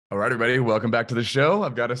All right, everybody, welcome back to the show.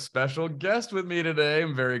 I've got a special guest with me today.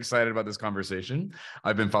 I'm very excited about this conversation.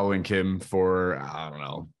 I've been following Kim for, I don't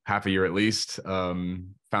know, half a year at least.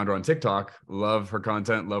 Found her on TikTok. Love her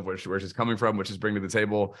content. Love where she's coming from, what she's bringing to the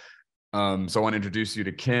table. So I want to introduce you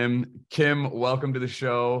to Kim. Kim, welcome to the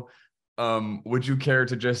show. Would you care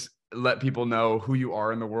to just let people know who you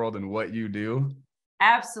are in the world and what you do?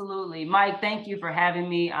 Absolutely. Mike, thank you for having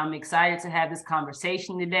me. I'm excited to have this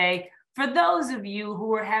conversation today. For those of you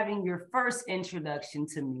who are having your first introduction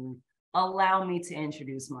to me, allow me to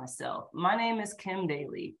introduce myself. My name is Kim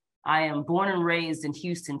Dailey. I am born and raised in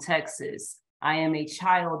Houston, Texas. I am a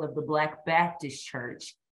child of the Black Baptist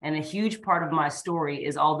Church. And a huge part of my story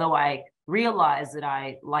is, although I realized that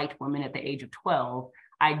I liked women at the age of 12,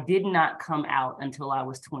 I did not come out until I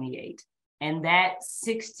was 28. And that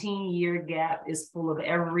 16-year gap is full of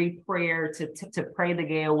every prayer to pray the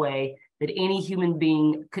gay away that any human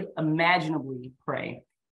being could imaginably pray.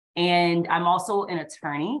 And I'm also an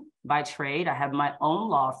attorney by trade. I have my own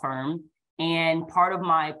law firm. And part of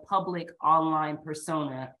my public online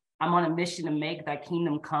persona, I'm on a mission to make thy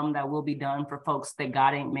kingdom come, thy will be done for folks that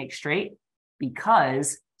God ain't make straight,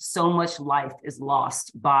 because so much life is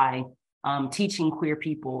lost by teaching queer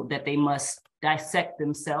people that they must dissect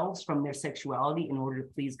themselves from their sexuality in order to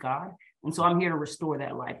please God. And so I'm here to restore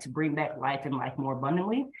that life, to bring back life and life more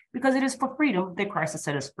abundantly, because it is for freedom that Christ has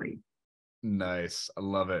set us free. Nice. I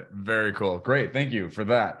love it. Very cool. Great. Thank you for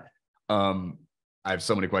that. I have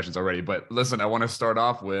so many questions already, but listen, I want to start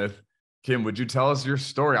off with, Kim, would you tell us your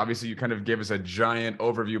story? Obviously, you kind of gave us a giant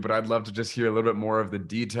overview, but I'd love to just hear a little bit more of the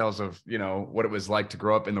details of, what it was like to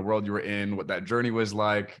grow up in the world you were in, what that journey was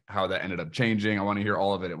like, how that ended up changing. I want to hear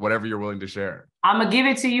all of it, whatever you're willing to share. I'm going to give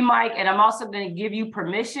it to you, Mike, and I'm also going to give you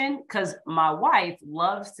permission, because my wife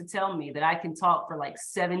loves to tell me that I can talk for like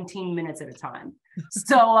 17 minutes at a time.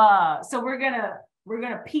 So we're going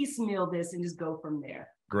to piecemeal this and just go from there.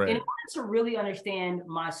 Great. In order to really understand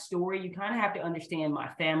my story, you kind of have to understand my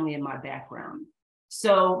family and my background.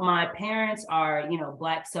 So my parents are,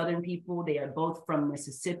 Black Southern people. They are both from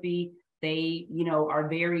Mississippi. They, are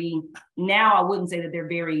now I wouldn't say that they're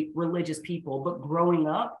very religious people, but growing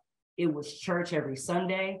up, it was church every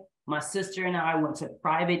Sunday. My sister and I went to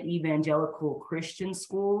private evangelical Christian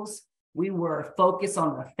schools. We were focused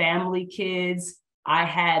on the family kids. I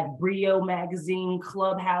had Brio magazine,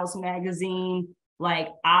 Clubhouse magazine. Like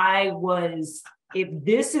I was, if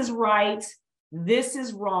this is right, this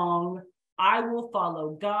is wrong, I will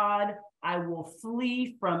follow God. I will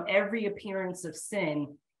flee from every appearance of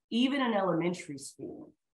sin, even in elementary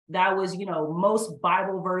school. That was, most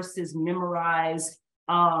Bible verses memorized.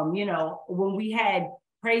 When we had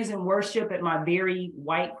praise and worship at my very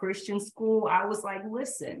white Christian school, I was like,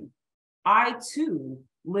 listen, I too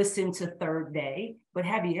listen to Third Day, but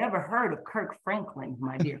have you ever heard of Kirk Franklin,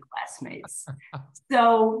 my dear classmates?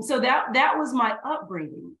 So that was my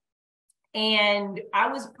upbringing. And I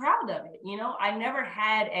was proud of it. I never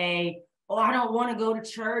had I don't want to go to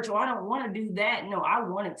church, or I don't want to do that. No, I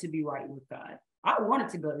wanted to be right with God. I wanted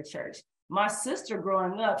to go to church. My sister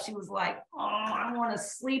growing up, she was like, oh, I want to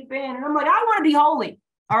sleep in. And I'm like, I want to be holy.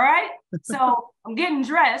 All right. So I'm getting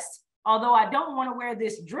dressed. Although I don't want to wear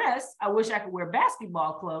this dress, I wish I could wear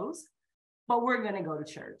basketball clothes, but we're going to go to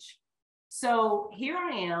church. So here I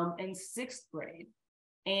am in sixth grade.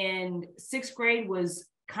 And sixth grade was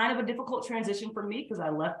kind of a difficult transition for me, because I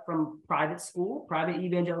left from private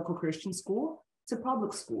evangelical Christian school, to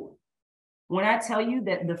public school. When I tell you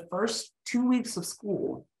that the first 2 weeks of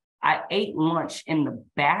school, I ate lunch in the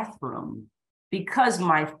bathroom, because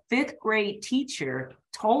my fifth grade teacher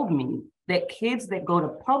told me that kids that go to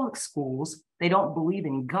public schools, they don't believe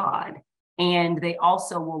in God, and they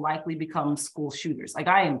also will likely become school shooters. Like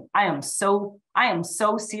I am so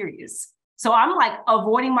serious. So I'm like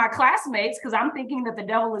avoiding my classmates because I'm thinking that the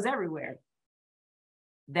devil is everywhere.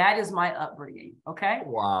 That is my upbringing. Okay.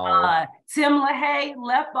 Wow. Tim LaHaye,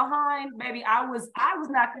 Left Behind, baby. I was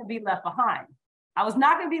not going to be left behind. I was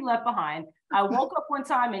not going to be left behind. I woke up one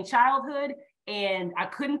time in childhood and I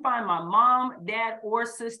couldn't find my mom, dad, or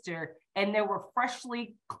sister. And there were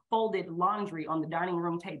freshly folded laundry on the dining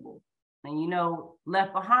room table. And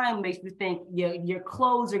Left Behind makes me think your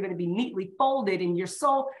clothes are going to be neatly folded in your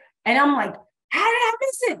soul. And I'm like, how did I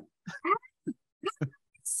miss it? How did I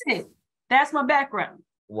miss it? That's my background.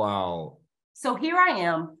 Wow. So here I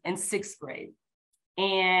am in sixth grade,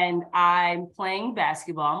 and I'm playing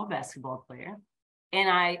basketball. I'm a basketball player. And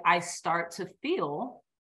I start to feel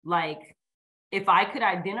like, if I could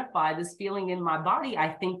identify this feeling in my body, I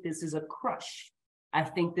think this is a crush. I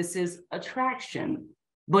think this is attraction.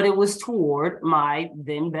 But it was toward my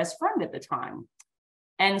then best friend at the time.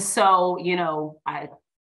 And so, I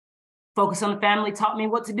Focus on the Family taught me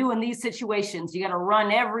what to do in these situations. You got to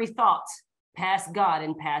run every thought past God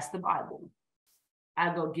and past the Bible.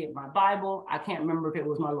 I go get my Bible. I can't remember if it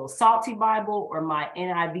was my little salty Bible or my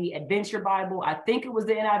NIV Adventure Bible. I think it was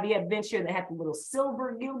the NIV Adventure that had the little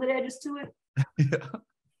silver gilded edges to it. Yeah.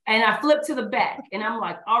 And I flipped to the back and I'm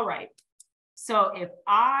like, all right. So if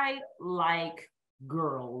I like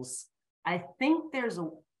girls, I think there's a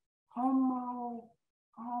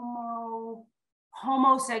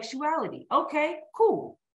homosexuality. Okay,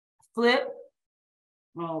 cool. Flip.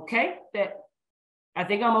 Okay, I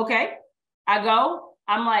think I'm okay. I go,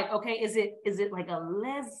 I'm like, okay, is it like a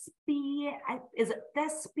lesbian? Is it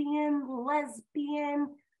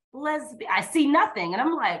lesbian? I see nothing. And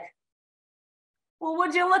I'm like, well,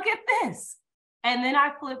 would you look at this? And then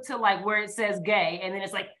I flip to like where it says gay, and then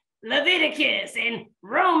it's like Leviticus and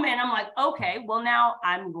Roman. I'm like, okay, well, now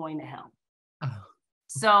I'm going to hell.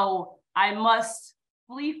 So I must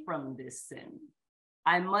flee from this sin.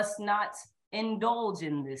 I must not indulge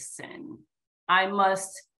in this sin. I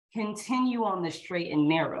must continue on the straight and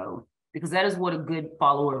narrow, because that is what a good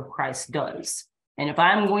follower of Christ does. And if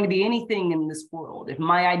I'm going to be anything in this world, if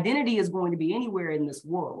my identity is going to be anywhere in this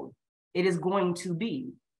world, it is going to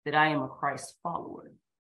be that I am a Christ follower.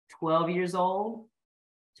 12 years old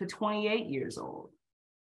to 28 years old,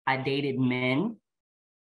 I dated men.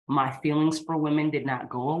 My feelings for women did not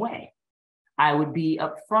go away. I would be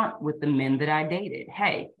upfront with the men that I dated.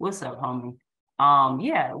 Hey, what's up, homie?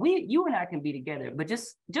 Yeah, you and I can be together, but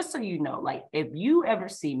just so you know, like if you ever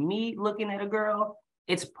see me looking at a girl,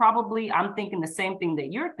 it's probably I'm thinking the same thing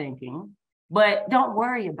that you're thinking, but don't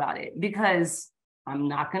worry about it because I'm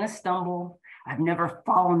not gonna stumble. I've never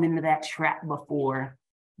fallen into that trap before,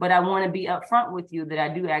 but I want to be upfront with you that I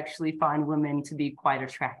do actually find women to be quite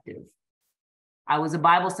attractive. I was a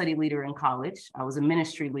Bible study leader in college. I was a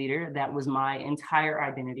ministry leader. That was my entire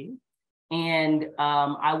identity. And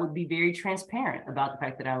I would be very transparent about the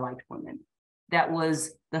fact that I liked women. That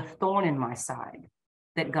was the thorn in my side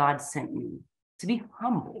that God sent me to be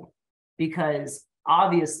humble, because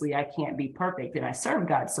obviously I can't be perfect and I serve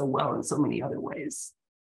God so well in so many other ways.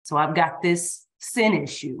 So I've got this sin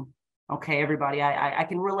issue. Okay, everybody, I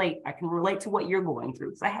can relate. I can relate to what you're going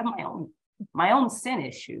through because I have my own sin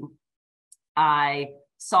issue. I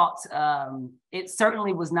sought, it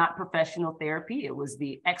certainly was not professional therapy. It was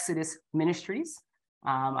the Exodus Ministries.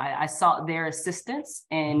 I sought their assistance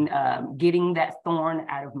in getting that thorn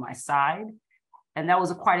out of my side. And that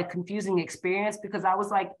was quite a confusing experience because I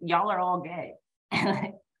was like, y'all are all gay.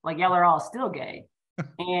 Like, y'all are all still gay.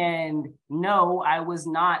 And no, I was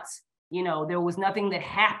not, there was nothing that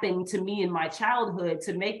happened to me in my childhood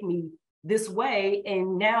to make me this way.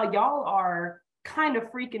 And now y'all are kind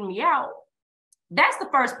of freaking me out. That's the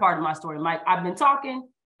first part of my story, Mike. I've been talking.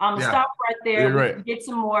 I'm gonna stop right there. You're right. We can get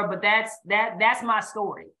some more, but that's my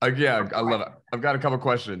story. Yeah, I love it. I've got a couple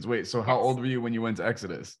questions. Wait, so how old were you when you went to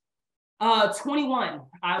Exodus? 21.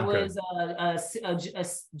 I was a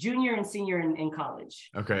junior and senior in college.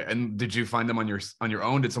 Okay, and did you find them on your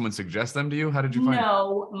own? Did someone suggest them to you? How did you find them?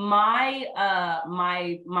 No,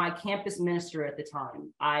 my campus minister at the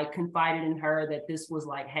time, I confided in her that this was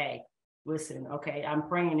like, hey, listen, okay, I'm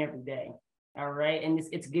praying every day. All right. And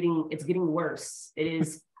it's getting worse. It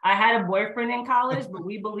is. I had a boyfriend in college, but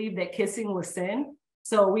we believed that kissing was sin.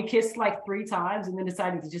 So we kissed like 3 times and then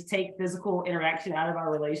decided to just take physical interaction out of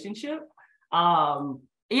our relationship.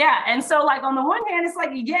 Yeah. And so like on the one hand, it's like,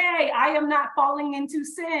 yay, I am not falling into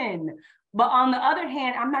sin. But on the other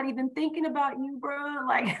hand, I'm not even thinking about you, bro.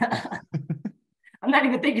 Like I'm not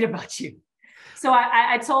even thinking about you. So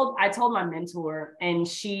I told my mentor, and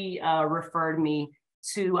she referred me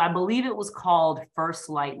to, I believe it was called First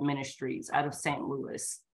Light Ministries out of St.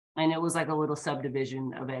 Louis. And it was like a little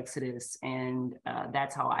subdivision of Exodus. And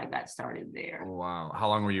that's how I got started there. Wow. How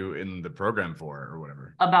long were you in the program for or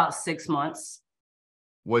whatever? About 6 months.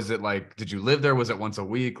 Was it like, did you live there? Was it once a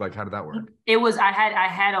week? Like, how did that work? It was, I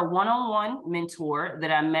had a one-on-one mentor that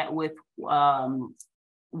I met with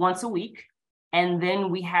once a week. And then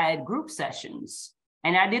we had group sessions.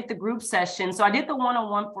 And I did the group session. So I did the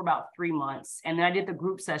one-on-one for about 3 months. And then I did the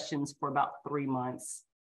group sessions for about 3 months.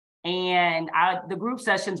 And the group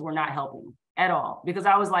sessions were not helping at all because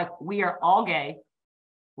I was like, we are all gay.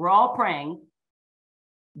 We're all praying.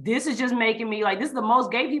 This is just making me like, this is the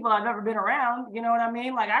most gay people I've ever been around. You know what I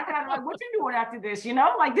mean? Like, I kind of like, what you doing after this?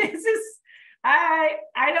 Like, this is,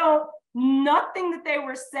 nothing that they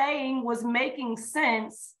were saying was making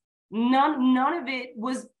sense. None of it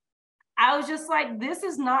was. I was just like, this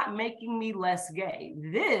is not making me less gay.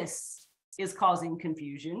 This is causing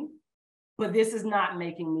confusion, but this is not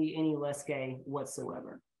making me any less gay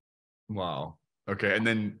whatsoever. Wow. Okay. And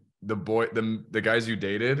then the guys you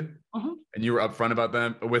dated, and you were upfront about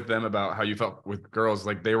them with them about how you felt with girls,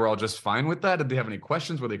 like they were all just fine with that? Did they have any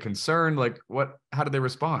questions? Were they concerned? Like how did they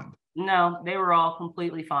respond? No, they were all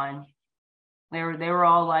completely fine. They were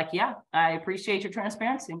all like, yeah, I appreciate your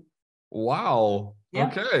transparency. Wow. Yeah.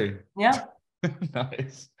 Okay. Yeah.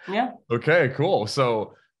 Nice. Yeah. Okay, cool.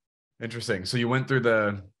 So interesting. So you went through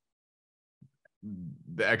the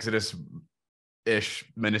Exodus-ish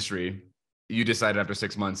ministry. You decided after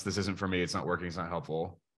 6 months, this isn't for me. It's not working. It's not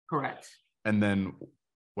helpful. Correct. And then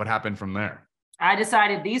what happened from there? I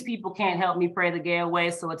decided these people can't help me pray the gay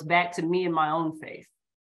away, so it's back to me and my own faith.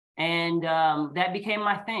 And that became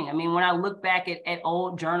my thing. I mean, when I look back at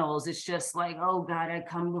old journals, it's just like, oh God, I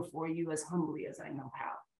come before you as humbly as I know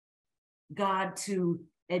how. God, to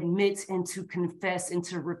admit and to confess and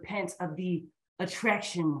to repent of the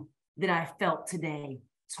attraction that I felt today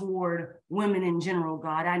toward women in general.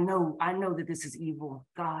 God, I know that this is evil.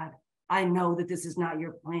 God, I know that this is not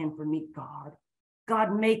your plan for me.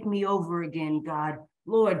 God, make me over again. God,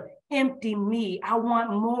 Lord, empty me. I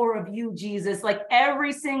want more of you, Jesus. Like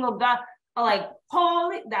every single God, like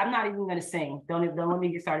Paul, I'm not even going to sing. Don't let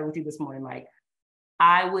me get started with you this morning, Mike.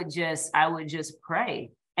 I would just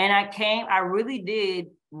pray. And I really did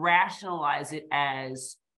rationalize it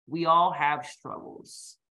as we all have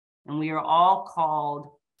struggles and we are all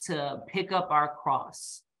called to pick up our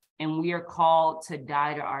cross and we are called to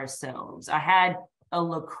die to ourselves. I had a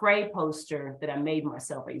Lecrae poster that I made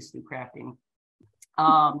myself. I used to do crafting.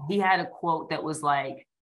 He had a quote that was like,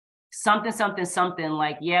 something, something, something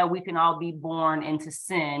like, yeah, we can all be born into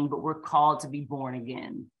sin, but we're called to be born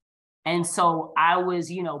again. And so I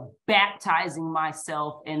was, baptizing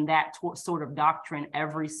myself in that sort of doctrine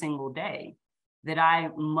every single day, that I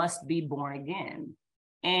must be born again.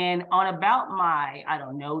 And on about my,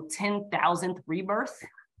 10,000th rebirth,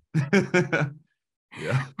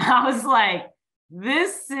 yeah, I was like,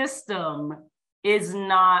 this system is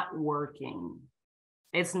not working.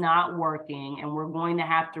 It's not working. And we're going to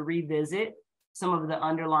have to revisit some of the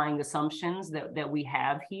underlying assumptions that we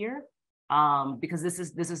have here. Because this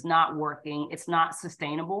is not working. It's not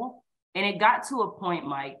sustainable. And it got to a point,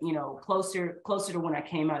 Mike, closer to when I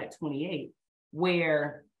came out at 28,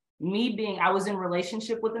 where I was in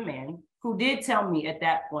relationship with a man who did tell me at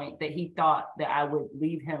that point that he thought that I would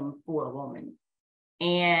leave him for a woman.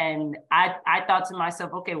 And I thought to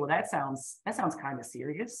myself, okay, well, that sounds kind of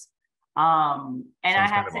serious. And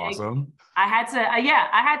sounds kind of awesome. I had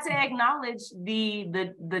to acknowledge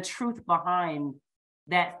the truth behind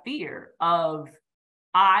that fear of,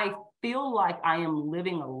 I feel like I am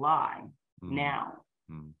living a lie now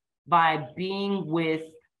by being with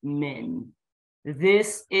men.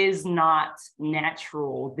 This is not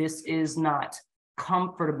natural. This is not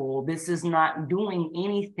comfortable. This is not doing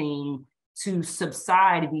anything to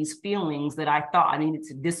subside these feelings that I thought I needed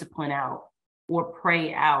to discipline out or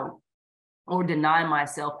pray out or deny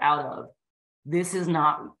myself out of. This is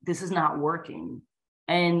not working.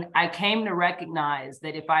 And I came to recognize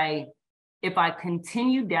that if I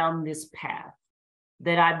continue down this path,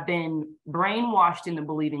 that I've been brainwashed into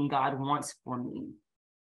believing God wants for me,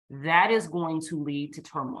 that is going to lead to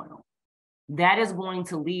turmoil. That is going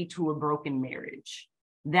to lead to a broken marriage.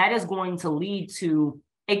 That is going to lead to,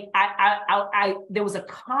 there was a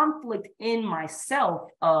conflict in myself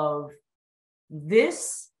of,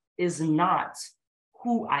 this is not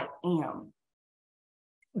who I am.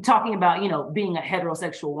 Talking about, being a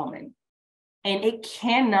heterosexual woman. And it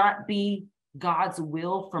cannot be God's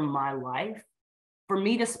will for my life for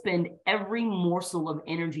me to spend every morsel of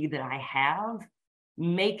energy that I have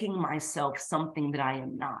making myself something that I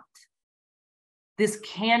am not. This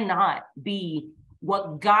cannot be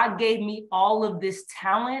what God gave me all of this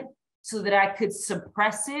talent so that I could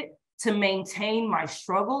suppress it to maintain my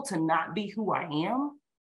struggle to not be who I am.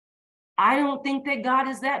 I don't think that God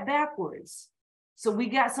is that backwards. So we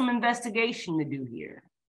got some investigation to do here.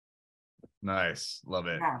 Nice. Love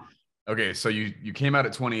it. Yeah. Okay. So you came out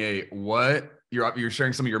at 28. You're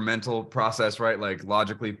sharing some of your mental process, right? Like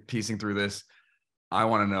logically piecing through this. I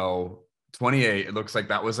want to know 28. It looks like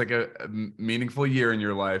that was like a meaningful year in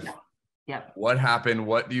your life. Yeah. What happened?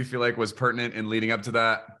 What do you feel like was pertinent in leading up to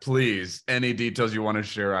that? Please, any details you want to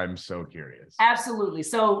share. I'm so curious. Absolutely.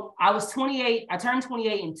 So I was 28. I turned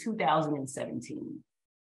 28 in 2017.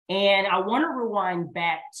 And I want to rewind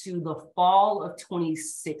back to the fall of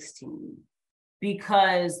 2016,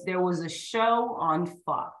 because there was a show on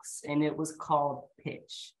Fox and it was called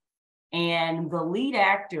Pitch. And the lead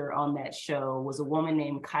actor on that show was a woman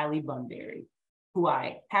named Kylie Bunbury, who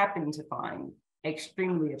I happened to find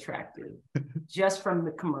extremely attractive just from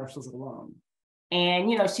the commercials alone.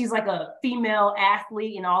 And, you know, she's like a female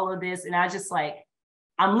athlete and all of this. And I just like,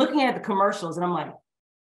 I'm looking at the commercials and I'm like,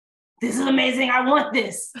 this is amazing. I want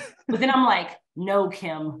this. But then I'm like, no,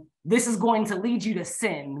 Kim, this is going to lead you to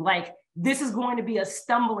sin. Like, this is going to be a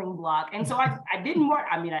stumbling block. And so I didn't watch,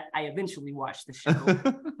 I mean, I eventually watched the show,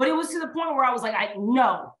 but it was to the point where I was like,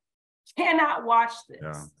 no, cannot watch this.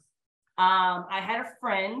 Yeah. I had a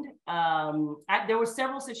friend, there were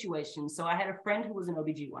several situations. So I had a friend who was an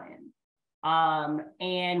OBGYN.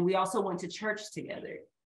 And we also went to church together.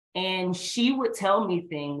 And she would tell me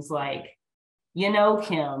things like, you know,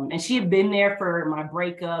 Kim, and she had been there for my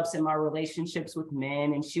breakups and my relationships with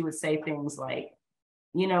men. And she would say things like,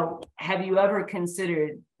 you know, have you ever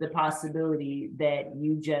considered the possibility that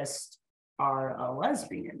you just are a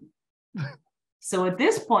lesbian? So at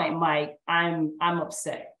this point, Mike, I'm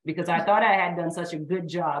upset because I thought I had done such a good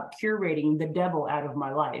job curating the devil out of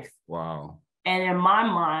my life. Wow. And in my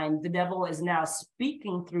mind, the devil is now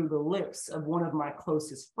speaking through the lips of one of my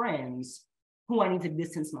closest friends who I need to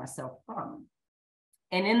distance myself from.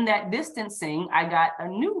 And in that distancing, I got a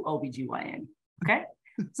new OBGYN, okay?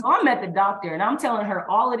 So I'm at the doctor and I'm telling her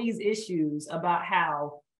all of these issues about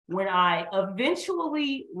how when I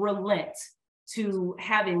eventually relent to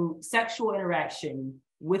having sexual interaction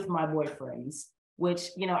with my boyfriends, which,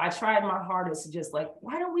 you know, I tried my hardest to just like,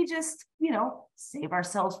 why don't we just, you know, save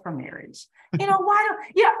ourselves from marriage? You know, why don't,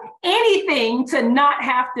 yeah, anything to not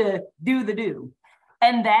have to do the do.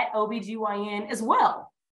 And that OBGYN as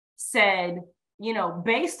well said, you know,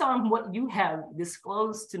 based on what you have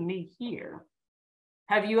disclosed to me here,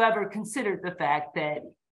 have you ever considered the fact that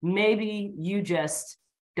maybe you just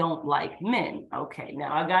don't like men? Okay,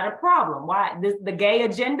 now I got a problem. Why? The gay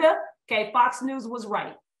agenda? Okay, Fox News was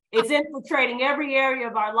right. It's infiltrating every area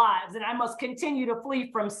of our lives, and I must continue to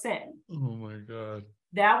flee from sin. Oh my God.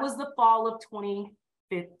 That was the fall of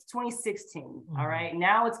 2016. All right.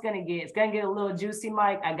 Now it's gonna get a little juicy,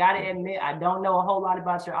 Mike. I gotta admit, I don't know a whole lot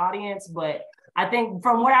about your audience, but I think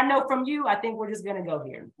from what I know from you, I think we're just gonna go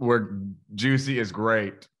here. Juicy is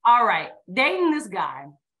great. All right. Dating this guy.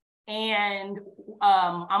 And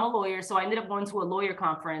I'm a lawyer, so I ended up going to a lawyer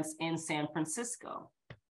conference in San Francisco.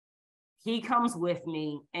 He comes with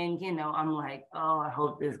me, and you know, I'm like, oh, I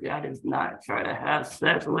hope this guy does not try to have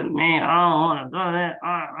sex with me. I don't want to do that.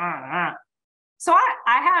 So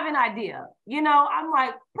I have an idea. You know, I'm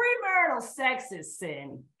like, premarital sex is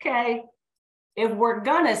sin. Okay. If we're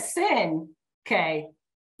gonna sin, okay,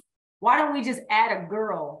 why don't we just add a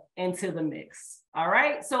girl into the mix? All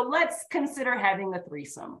right. So let's consider having a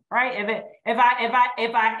threesome, right? If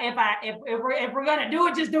we're gonna do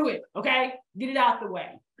it, just do it. Okay. Get it out the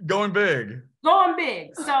way. Going big. Going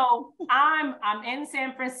big. So I'm in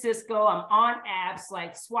San Francisco. I'm on apps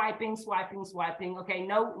like swiping. Okay,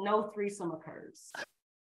 no threesome occurs.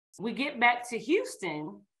 We get back to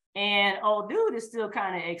Houston, and old dude is still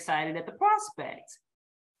kind of excited at the prospect.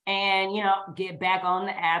 And, you know, get back on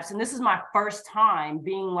the apps. And this is my first time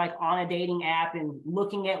being like on a dating app and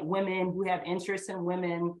looking at women who have interest in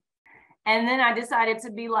women. And then I decided to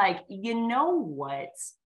be like, you know what?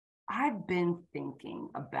 I've been thinking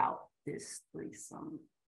about this threesome.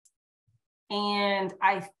 And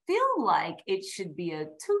I feel like it should be a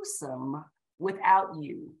twosome without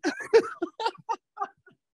you.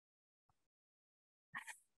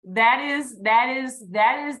 That's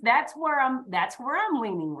where I'm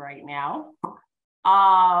leaning right now.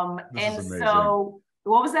 And so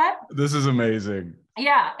what was that? This is amazing.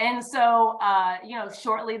 Yeah. And so you know,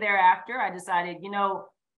 shortly thereafter, I decided, you know,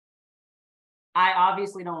 I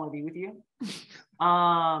obviously don't want to be with you.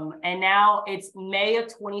 And now it's May of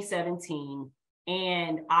 2017,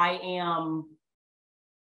 and I am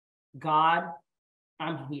God,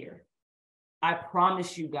 I'm here. I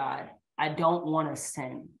promise you, God, I don't want to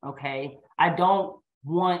sin, okay? I don't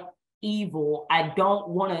want evil. I don't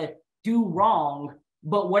want to do wrong,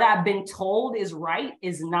 but what I've been told is right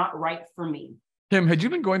is not right for me. Kim, had you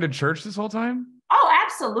been going to church this whole time? Oh,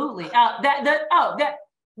 absolutely.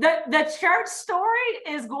 The church story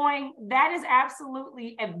that is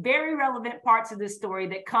absolutely a very relevant part to this story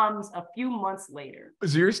that comes a few months later.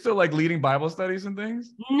 So you're still like leading Bible studies and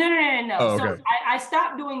things? No. Oh, okay. So I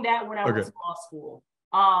stopped doing that when I went to law school.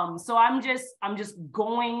 So I'm just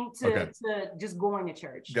going to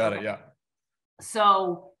church. Got it. Yeah.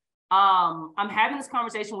 So I'm having this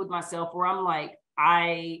conversation with myself where I'm like,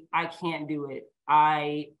 I can't do it.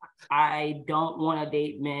 I don't want to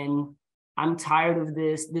date men. I'm tired of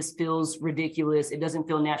this. This feels ridiculous. It doesn't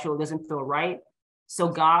feel natural. It doesn't feel right. So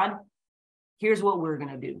God, here's what we're going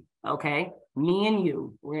to do. Okay. Me and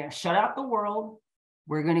you, we're going to shut out the world.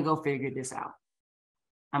 We're going to go figure this out.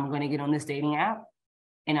 I'm going to get on this dating app.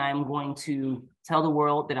 and I'm going to tell the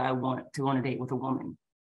world that I want to go on a date with a woman.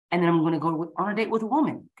 And then I'm going to go on a date with a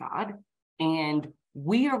woman, God. And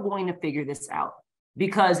we are going to figure this out.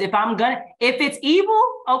 Because if it's evil,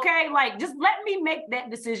 okay, like just let me make that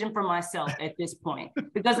decision for myself at this point.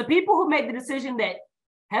 Because the people who made the decision that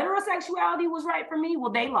heterosexuality was right for me,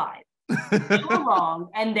 well, they lied. They were wrong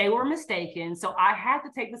and they were mistaken. So I had to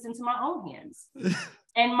take this into my own hands.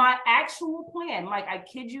 And my actual plan, Mike, I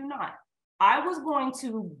kid you not, I was going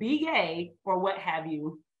to be gay or what have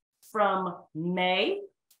you from May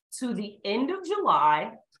to the end of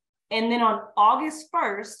July. And then on August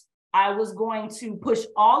 1st, I was going to push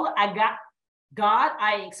God,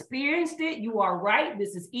 I experienced it. You are right.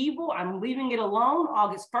 This is evil. I'm leaving it alone.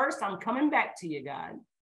 August 1st, I'm coming back to you, God.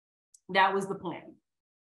 That was the plan.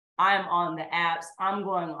 I'm on the apps. I'm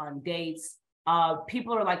going on dates.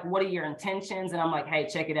 People are like, what are your intentions? And I'm like, hey,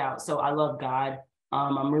 check it out. So I love God.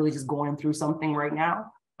 I'm really just going through something right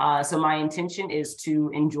now. So my intention is to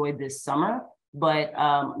enjoy this summer, but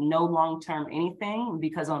no long-term anything,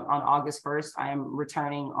 because on August 1st, I am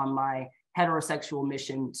returning on my heterosexual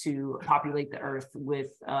mission to populate the earth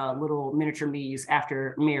with little miniature me's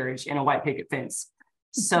after marriage and a white picket fence.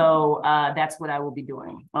 So that's what I will be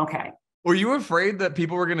doing. Okay. Were you afraid that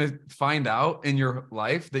people were going to find out in your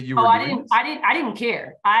life that you were doing this? I didn't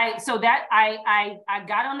care. I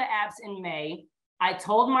got on the apps in May. I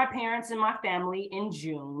told my parents and my family in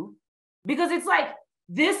June, because it's like,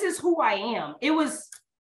 this is who I am.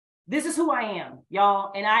 This is who I am,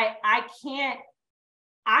 y'all. And I'm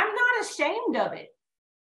not ashamed of it.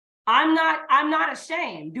 I'm not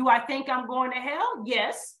ashamed. Do I think I'm going to hell?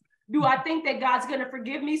 Yes. Do I think that God's going to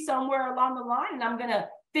forgive me somewhere along the line and I'm going to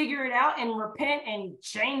figure it out and repent and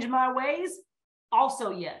change my ways?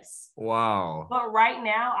 Also, yes. Wow. But right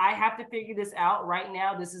now, I have to figure this out. Right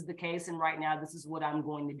now, this is the case. And right now, this is what I'm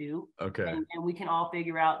going to do. Okay. And we can all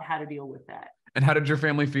figure out how to deal with that. And how did your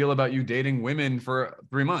family feel about you dating women for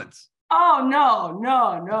 3 months? Oh, no.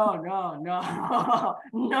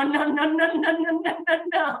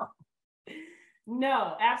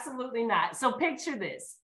 No, absolutely not. So picture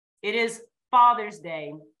this. It is Father's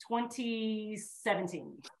Day,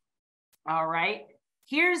 2017. All right.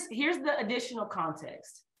 Here's the additional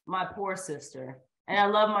context. My poor sister, and I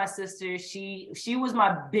love my sister. She was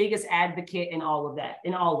my biggest advocate in all of that,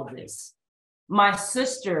 in all of this. My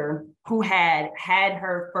sister, who had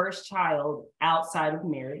her first child outside of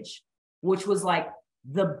marriage, which was like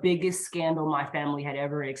the biggest scandal my family had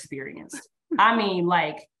ever experienced. I mean,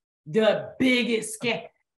 like the biggest scandal.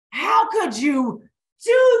 How could you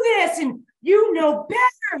do this? And you know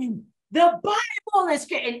better. And the Bible is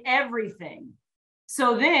and everything.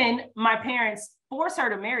 So then my parents forced her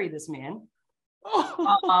to marry this man.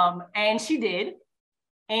 And she did.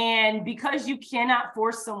 And because you cannot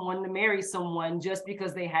force someone to marry someone just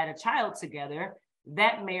because they had a child together,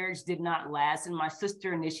 that marriage did not last. And my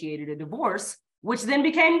sister initiated a divorce, which then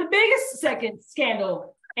became the biggest second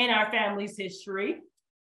scandal in our family's history.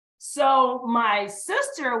 So my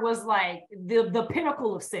sister was like the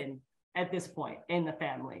pinnacle of sin at this point in the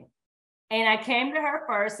family. And I came to her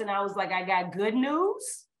first and I was like, I got good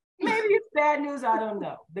news. Maybe it's bad news. I don't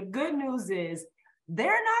know. The good news is they're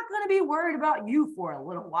not going to be worried about you for a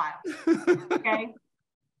little while. Okay.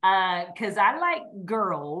 Because I like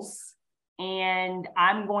girls and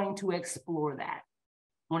I'm going to explore that.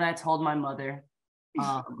 When I told my mother,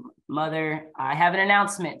 Mother, I have an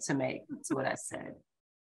announcement to make. That's what I said.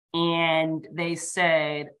 And they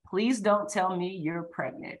said, please don't tell me you're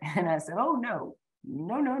pregnant. And I said, oh, no,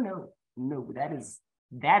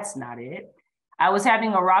 that's not it. I was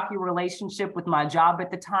having a rocky relationship with my job at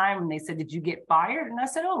the time. And they said, did you get fired? And I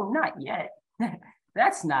said, oh, not yet.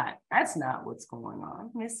 That's not what's going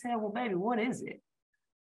on. And they said, well, baby, what is it?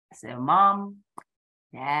 I said, Mom,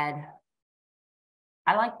 Dad,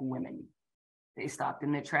 I like women. They stopped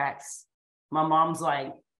in their tracks. My mom's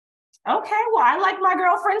like, okay, well, I like my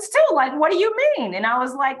girlfriends too. Like, what do you mean? And I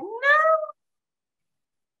was like, no,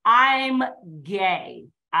 I'm gay.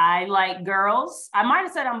 I like girls. I might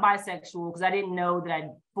have said I'm bisexual because I didn't know that I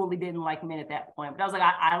fully didn't like men at that point. But I was like,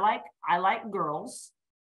 I like girls.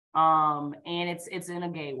 And it's in a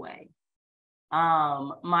gay way.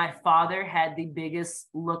 My father had the biggest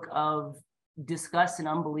look of disgust and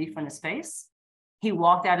unbelief on his face. He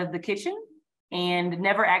walked out of the kitchen and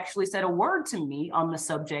never actually said a word to me on the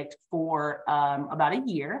subject for about a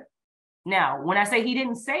year. Now, when I say he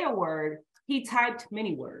didn't say a word, he typed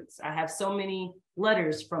many words. I have so many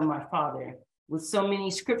letters from my father with so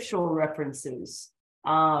many scriptural references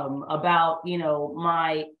about,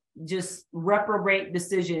 my just reprobate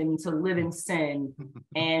decision to live in sin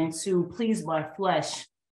and to please my flesh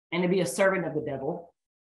and to be a servant of the devil.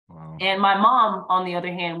 Wow. And my mom, on the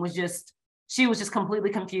other hand, she was just completely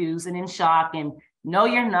confused and in shock. And no,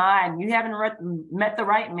 you're not. And you haven't met the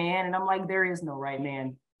right man. And I'm like, there is no right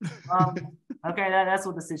man. Okay, that's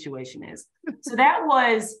what the situation is. So that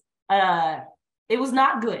was, it was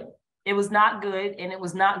not good. It was not good. And it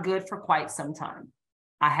was not good for quite some time.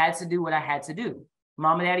 I had to do what I had to do.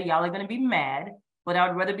 Mom and Daddy, y'all are going to be mad, but I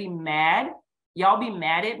would rather be mad, y'all be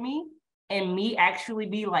mad at me, and me actually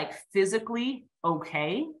be like physically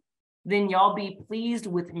okay, then y'all be pleased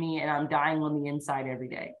with me and I'm dying on the inside every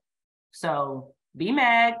day. So be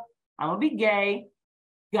mad, I'm gonna be gay,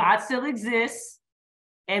 God still exists,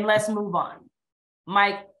 and let's move on.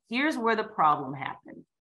 Mike, here's where the problem happened.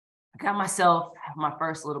 I got myself my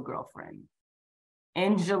first little girlfriend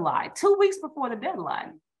in July, 2 weeks before the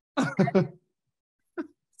deadline.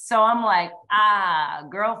 So I'm like,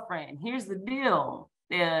 girlfriend, here's the deal.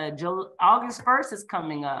 August 1st is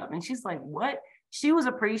coming up. And she's like, what? She was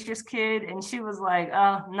a preacher's kid. And she was like,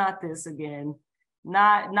 oh, not this again.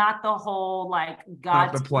 Not the whole, like,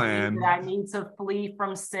 God, not the plan. that I need to flee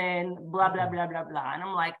from sin, blah, blah, blah, blah, blah. And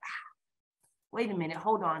I'm like, wait a minute,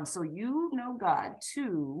 hold on. So you know God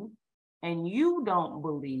too, and you don't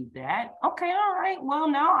believe that. Okay, all right. Well,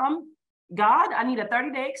 now I'm God, I need a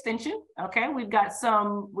 30-day extension. Okay, we have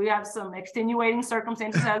some extenuating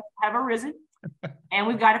circumstances that have arisen, and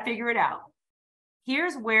we've got to figure it out.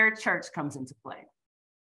 Here's where church comes into play.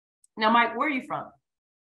 Now, Mike, where are you from?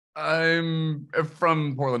 I'm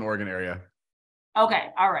from Portland, Oregon area. Okay,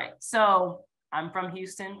 all right. So I'm from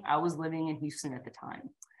Houston. I was living in Houston at the time.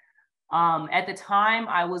 At the time,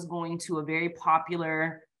 I was going to a very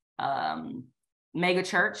popular mega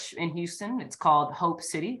church in Houston. It's called Hope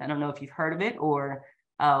City. I don't know if you've heard of it, or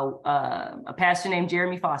a pastor named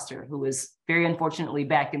Jeremy Foster, who was very unfortunately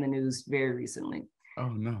back in the news very recently. Oh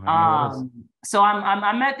no! I know so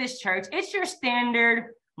I'm at this church. It's your standard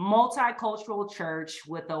multicultural church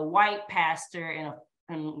with a white pastor and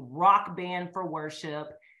a rock band for worship.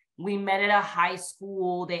 We met at a high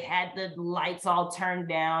school. They had the lights all turned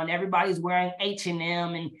down. Everybody's wearing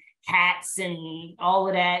H&M and hats and all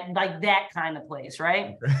of that, like that kind of place,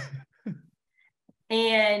 right?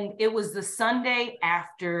 And it was the Sunday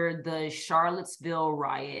after the Charlottesville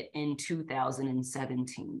riot in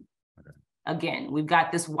 2017. Okay. Again, we've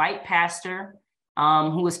got this white pastor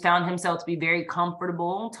who has found himself to be very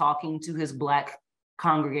comfortable talking to his Black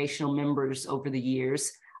congregational members over the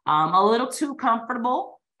years, a little too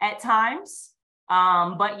comfortable at times,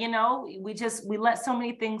 but you know, we let so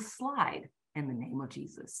many things slide in the name of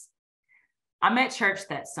Jesus. I'm at church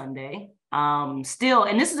that Sunday, still,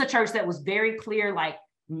 and this is a church that was very clear, like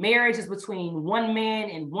marriage is between one man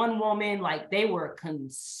and one woman, like they were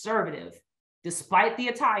conservative. Despite the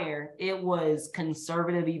attire, it was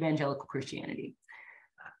conservative evangelical Christianity.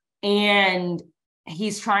 And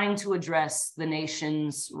he's trying to address the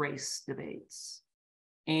nation's race debates.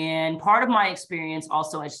 And part of my experience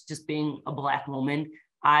also as just being a Black woman,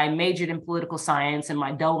 I majored in political science and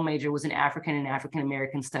my double major was in African and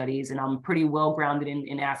African-American studies. And I'm pretty well grounded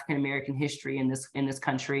in African-American history in this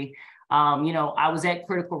country. You know, I was at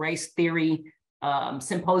critical race theory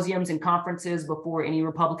symposiums and conferences before any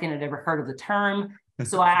Republican had ever heard of the term.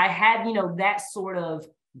 So I had, you know, that sort of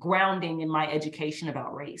grounding in my education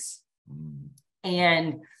about race.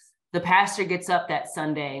 And the pastor gets up that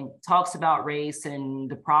Sunday, talks about race and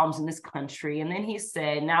the problems in this country. And then he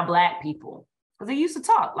said, now Black people, because he used to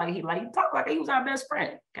talk like he talked like he was our best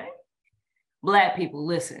friend, okay? Black people,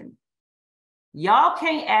 listen, y'all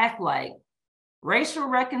can't act like racial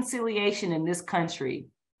reconciliation in this country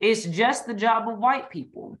is just the job of white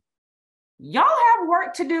people. Y'all have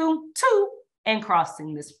work to do too in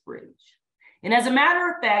crossing this bridge. And as a matter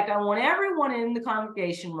of fact, I want everyone in the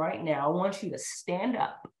congregation right now, I want you to stand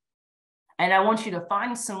up. And I want you to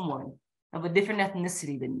find someone of a different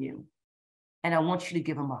ethnicity than you. And I want you to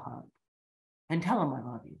give them a hug and tell them I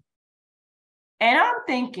love you. And I'm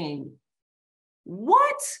thinking,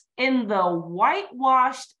 what in the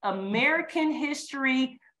whitewashed American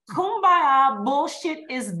history kumbaya bullshit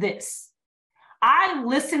is this? I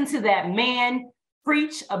listened to that man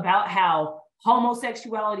preach about how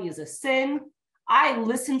homosexuality is a sin. I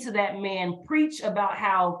listened to that man preach about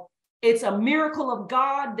how it's a miracle of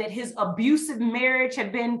God that his abusive marriage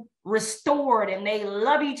had been restored and they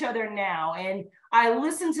love each other now. And I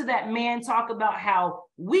listened to that man talk about how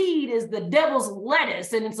weed is the devil's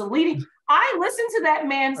lettuce and it's a leading. I listened to that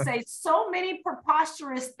man say so many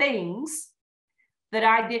preposterous things that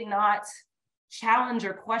I did not challenge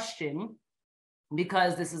or question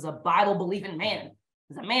because this is a Bible-believing man.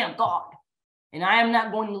 He's a man of God. And I am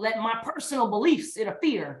not going to let my personal beliefs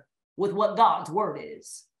interfere with what God's word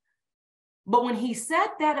is. But when he said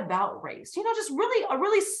that about race, just really a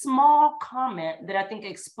really small comment that I think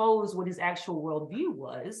exposed what his actual worldview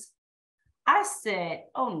was, I said,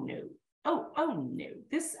 oh no. Oh no,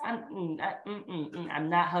 I'm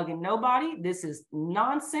not hugging nobody. This is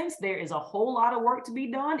nonsense. There is a whole lot of work to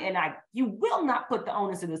be done. And you will not put the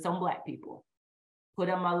onus of this on Black people. Put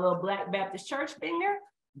on my little Black Baptist church finger,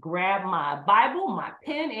 grab my Bible, my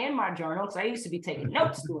pen, and my journal, because I used to be taking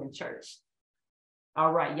notes during church.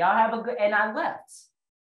 All right, y'all have a good, and I left.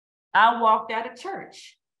 I walked out of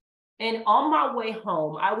church. And on my way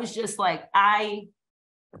home, I was just like,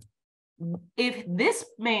 if this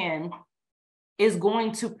man is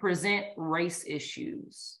going to present race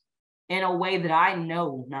issues in a way that I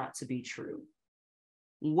know not to be true,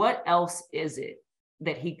 what else is it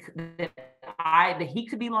that he could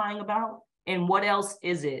be lying about? And what else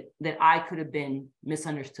is it that I could have been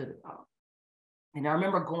misunderstood about? And I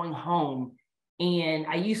remember going home, and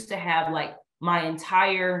I used to have like my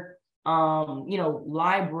entire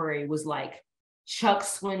library was like Chuck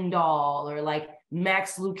Swindoll or like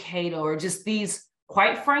Max Lucado, or just these,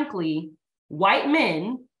 quite frankly, white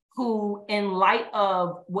men who, in light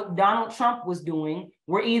of what Donald Trump was doing,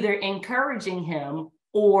 were either encouraging him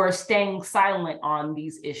or staying silent on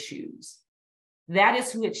these issues. That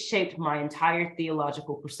is who had shaped my entire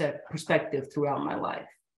theological perspective throughout my life.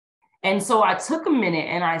 And so I took a minute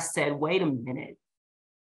and I said, wait a minute,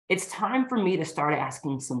 it's time for me to start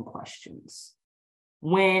asking some questions.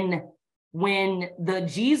 When the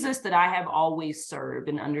Jesus that I have always served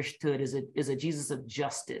and understood is a Jesus of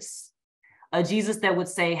justice, a Jesus that would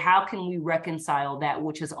say, how can we reconcile that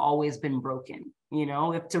which has always been broken?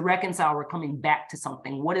 If to reconcile, we're coming back to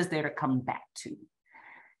something, what is there to come back to?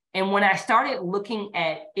 And when I started looking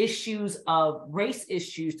at issues of race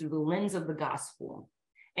issues through the lens of the gospel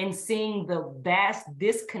and seeing the vast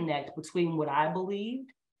disconnect between what I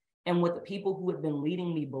believed and what the people who had been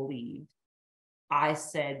leading me believed, I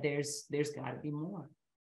said, there's got to be more.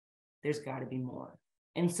 There's got to be more.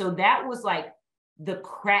 And so that was like the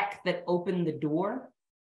crack that opened the door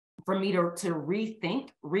for me to rethink,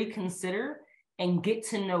 reconsider, and get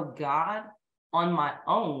to know God on my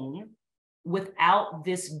own without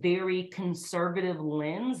this very conservative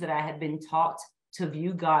lens that I had been taught to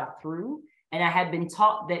view God through. And I had been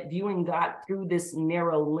taught that viewing God through this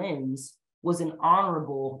narrow lens was an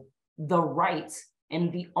honorable, the right,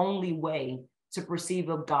 and the only way to perceive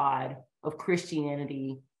of God, of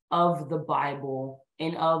Christianity, of the Bible,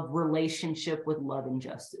 and of relationship with love and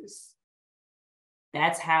justice.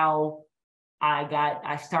 That's how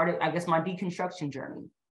I started, I guess, my deconstruction journey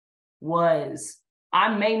was,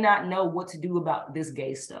 I may not know what to do about this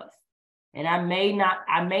gay stuff. And I may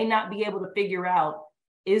not be able to figure out,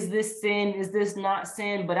 is this sin? Is this not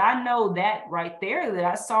sin? But I know that right there that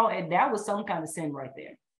I saw, and that was some kind of sin right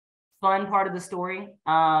there. Fun part of the story.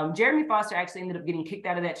 Jeremy Foster actually ended up getting kicked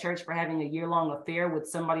out of that church for having a year-long affair with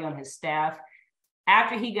somebody on his staff.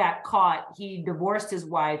 After he got caught, he divorced his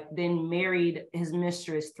wife, then married his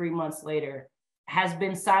mistress 3 months later, has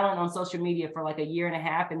been silent on social media for like a year and a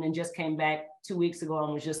half, and then just came back 2 weeks ago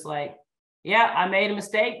and was just like, yeah, I made a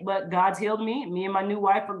mistake, but God's healed me. Me and my new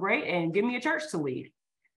wife are great, and give me a church to lead.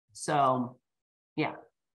 So yeah,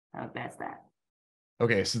 that's that.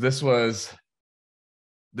 Okay, so this was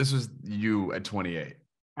you at 28.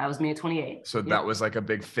 That was me at 28. So that was like a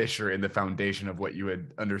big fissure in the foundation of what you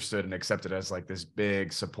had understood and accepted as like this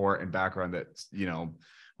big support and background that,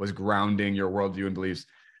 was grounding your worldview and beliefs.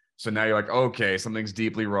 So now you're like, okay, something's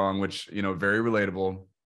deeply wrong, which, very relatable.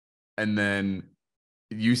 And then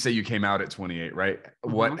you say you came out at 28, right?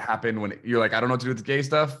 Mm-hmm. What happened when you're like, I don't know what to do with the gay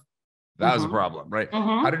stuff? That was a problem, right?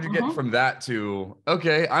 How did you get from that to,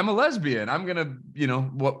 okay, I'm a lesbian, I'm gonna,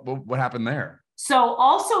 what happened there? So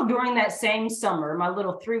also during that same summer, my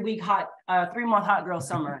little 3-month hot girl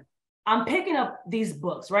summer, I'm picking up these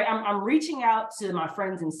books, right? I'm reaching out to my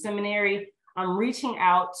friends in seminary. I'm reaching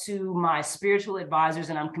out to my spiritual advisors,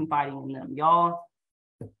 and I'm confiding in them.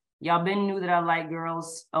 Y'all been knew that I like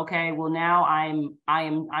girls. Okay, well now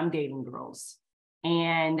I'm dating girls.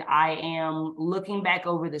 And I am looking back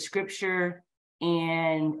over the scripture,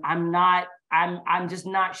 and I'm just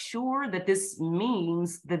not sure that this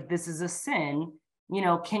means that this is a sin.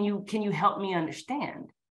 Can you help me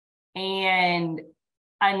understand? And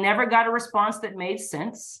I never got a response that made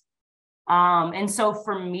sense. And so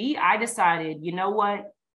for me, I decided, you know what?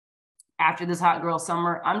 After this hot girl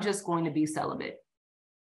summer, I'm just going to be celibate.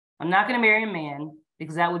 I'm not going to marry a man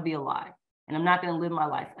because that would be a lie. And I'm not going to live my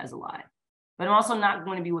life as a lie. But I'm also not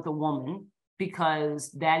going to be with a woman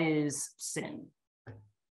because that is sin.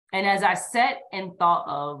 And as I sat and thought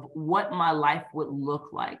of what my life would look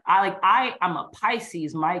like, I'm a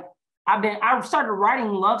Pisces. My I started writing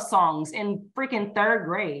love songs in freaking 3rd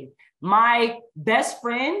grade. My best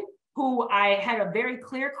friend, who I had a very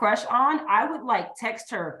clear crush on, I would like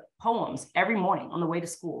text her poems every morning on the way to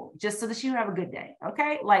school, just so that she would have a good day.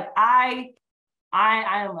 Okay. Like I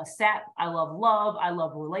am a sap. I love love. I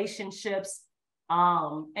love relationships.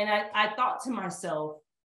 And I thought to myself,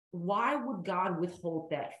 why would God withhold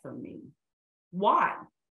that from me? Why?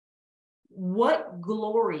 What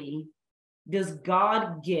glory does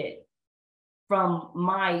God get from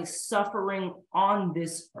my suffering on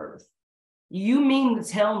this earth? You mean to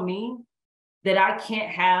tell me that I can't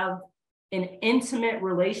have an intimate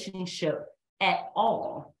relationship at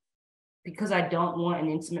all because I don't want an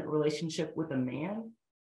intimate relationship with a man?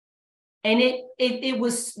 And it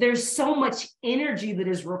was, there's so much energy that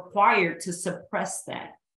is required to suppress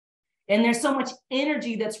that. And there's so much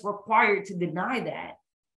energy that's required to deny that.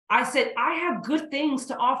 I said, I have good things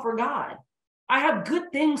to offer God. I have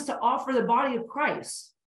good things to offer the body of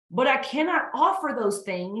Christ, but I cannot offer those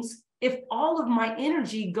things if all of my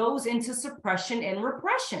energy goes into suppression and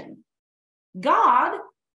repression. God,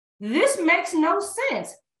 this makes no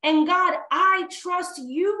sense. And God, I trust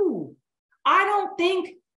you. I don't think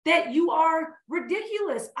that you are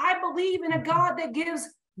ridiculous. I believe in a God that gives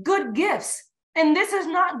good gifts. And this is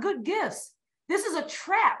not good gifts. This is a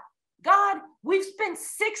trap. God, we've spent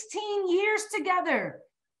 16 years together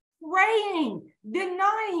praying,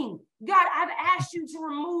 denying. God, I've asked you to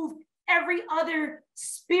remove every other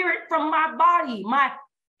spirit from my body, my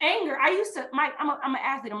anger. I'm an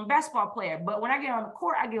athlete, I'm a basketball player, but when I get on the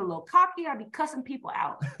court, I get a little cocky, I be cussing people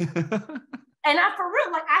out. And I, for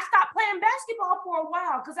real, like I stopped playing basketball for a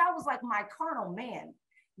while because I was like, my carnal man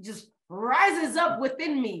just rises up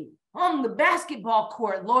within me on the basketball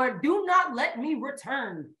court. Lord, do not let me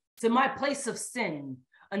return to my place of sin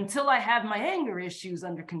until I have my anger issues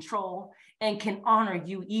under control and can honor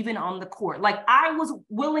you even on the court. Like I was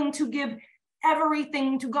willing to give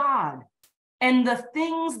everything to God. And the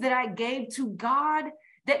things that I gave to God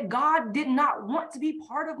that God did not want to be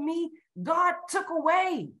part of me, God took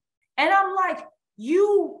away. And I'm like,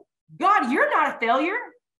 God, you're not a failure,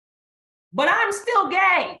 but I'm still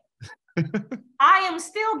gay. I am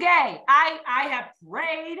still gay. I have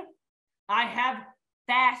prayed. I have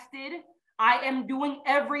fasted. I am doing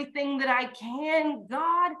everything that I can,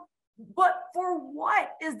 God. But for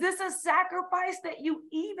what? Is this a sacrifice that you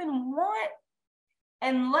even want?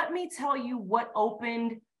 And let me tell you what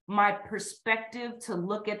opened my perspective to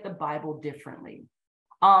look at the Bible differently.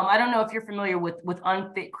 I don't know if you're familiar with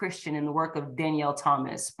Unfit Christian and the work of Danielle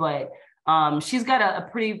Thomas, but she's got a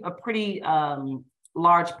pretty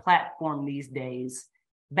large platform these days.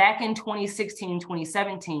 Back in 2016,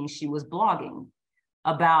 2017, she was blogging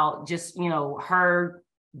about just, her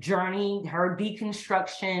journey, her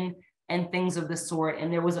deconstruction and things of the sort.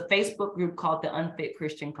 And there was a Facebook group called the Unfit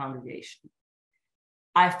Christian Congregation.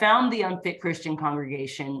 I found the Unfit Christian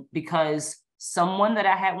Congregation because someone that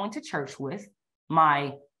I had went to church with,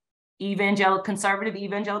 my conservative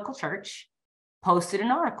evangelical church, posted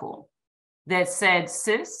an article that said,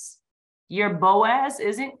 sis, your Boaz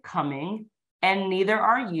isn't coming and neither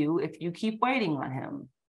are you if you keep waiting on him.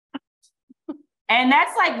 And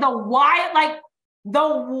that's like the wildest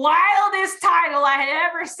title I had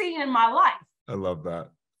ever seen in my life. I love that.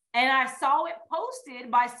 And I saw it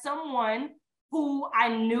posted by someone who I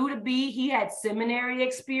knew to be, he had seminary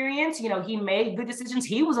experience, he made good decisions.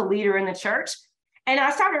 He was a leader in the church. And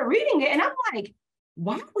I started reading it and I'm like,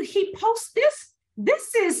 why would he post this?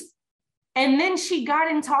 And then she got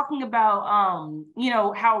in talking about,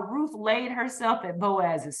 how Ruth laid herself at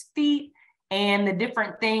Boaz's feet and the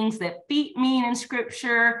different things that feet mean in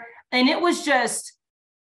scripture. And it was just,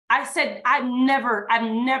 I said,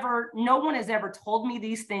 no one has ever told me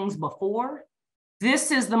these things before.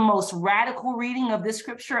 This is the most radical reading of this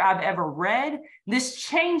scripture I've ever read. This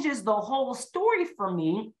changes the whole story for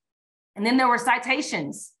me. And then there were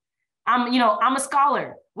citations. I'm a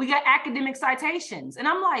scholar. We got academic citations. And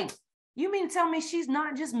I'm like, you mean to tell me she's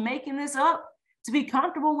not just making this up to be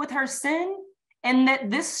comfortable with her sin? And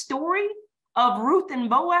that this story of Ruth and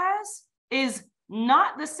Boaz is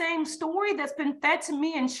not the same story that's been fed to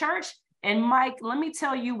me in church? And Mike, let me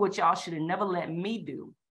tell you what y'all should have never let me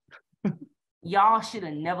do. Y'all should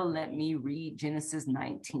have never let me read Genesis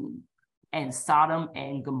 19 and Sodom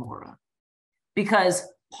and Gomorrah. Because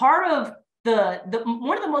part of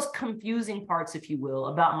one of the most confusing parts, if you will,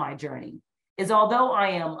 about my journey is although I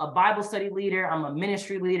am a Bible study leader, I'm a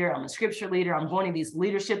ministry leader, I'm a scripture leader, I'm going to these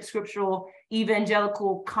leadership scriptural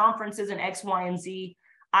evangelical conferences and X, Y, and Z,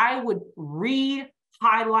 I would read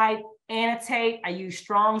highlight, annotate. I use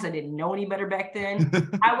Strong's. I didn't know any better back then.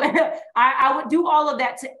 I would do all of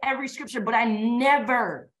that to every scripture, but I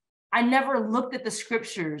never looked at the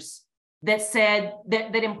scriptures that said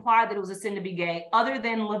that implied that it was a sin to be gay, other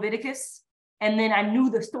than Leviticus. And then I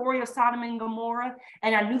knew the story of Sodom and Gomorrah,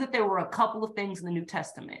 and I knew that there were a couple of things in the New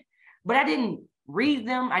Testament, but I didn't read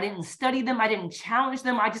them. I didn't study them. I didn't challenge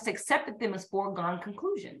them. I just accepted them as foregone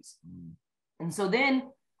conclusions. And so then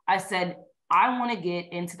I said, I want to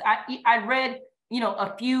get into, I read,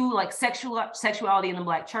 a few like Sexuality in the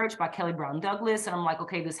Black Church by Kelly Brown Douglas. And I'm like,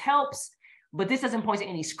 okay, this helps, but this doesn't point to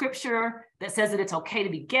any scripture that says that it's okay to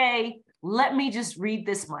be gay. Let me just read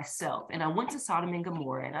this myself. And I went to Sodom and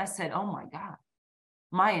Gomorrah and I said, oh my God,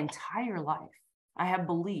 my entire life, I have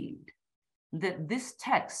believed that this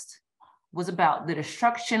text was about the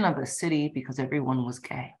destruction of a city because everyone was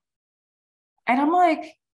gay. And I'm like,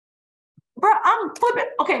 bro, I'm flipping.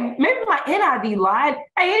 Okay, maybe my NIV lied.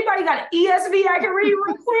 Hey, anybody got an ESV I can read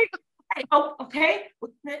real quick? Hey, oh, okay.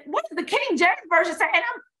 What does the King James Version say? And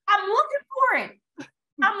I'm looking for it.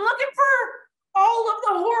 I'm looking for all of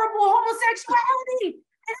the horrible homosexuality.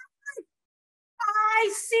 And I'm like, I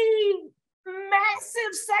see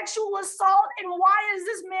massive sexual assault, and why is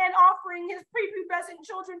this man offering his prepubescent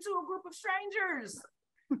children to a group of strangers?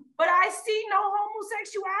 But I see no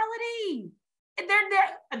homosexuality.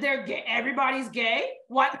 They're gay. Everybody's gay.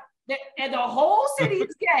 What? And the whole city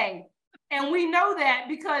is gay. And we know that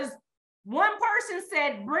because one person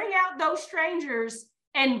said, bring out those strangers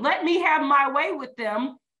and let me have my way with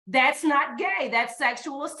them. That's not gay. That's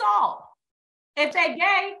sexual assault. If they're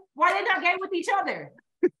gay, why are they not gay with each other?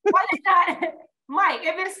 Why they not? Mike,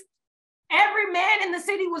 if it's every man in the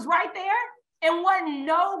city was right there and wasn't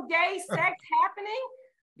no gay sex happening,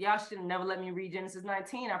 y'all should have never let me read Genesis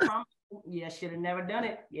 19. I promise. Yeah, should have never done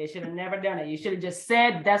it. Yeah, should have never done it. You should have just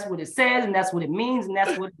said that's what it says and that's what it means and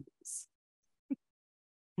that's what it is.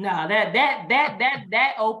 No,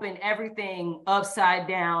 that opened everything upside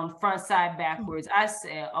down, front side backwards. I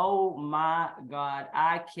said, oh my God,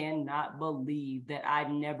 I cannot believe that I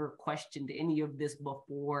never questioned any of this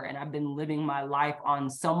before. And I've been living my life on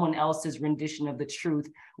someone else's rendition of the truth,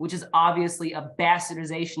 which is obviously a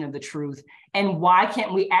bastardization of the truth. And why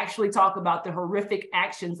can't we actually talk about the horrific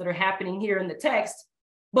actions that are happening here in the text?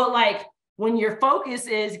 But like, when your focus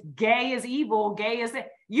is gay is evil, gay is,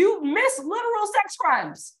 you miss literal sex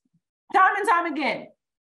crimes time and time again,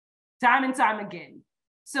 time and time again.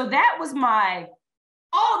 So that was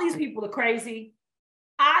all these people are crazy.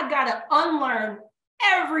 I got to unlearn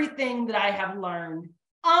everything that I have learned,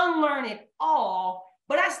 unlearn it all,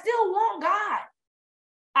 but I still want God.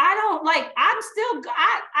 I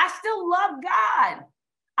still love God.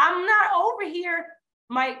 I'm not over here.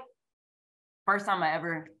 My first time I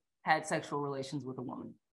ever had sexual relations with a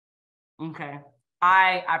woman. Okay.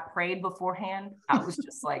 I prayed beforehand. I was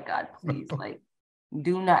just like, God, please, like,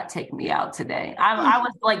 do not take me out today. I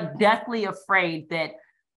was like deathly afraid that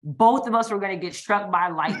both of us were going to get struck by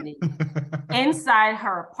lightning inside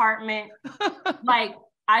her apartment. Like,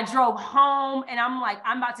 I drove home and I'm like,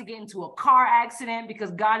 I'm about to get into a car accident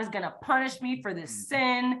because God is going to punish me for this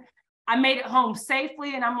sin. I made it home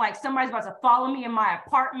safely. And I'm like, somebody's about to follow me in my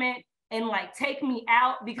apartment and like take me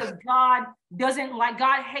out because God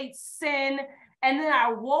hates sin. And then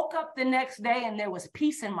I woke up the next day and there was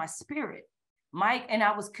peace in my spirit, Mike, and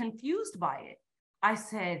I was confused by it. I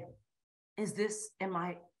said, is this a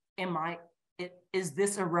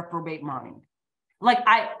reprobate mind? Like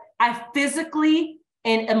I physically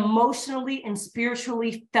and emotionally and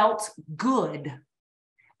spiritually felt good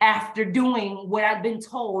after doing what I'd been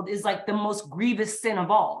told is like the most grievous sin of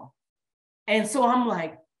all. And so I'm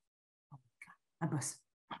like, oh my God,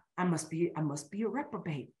 I must be a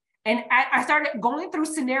reprobate. And I started going through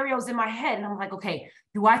scenarios in my head and I'm like, okay,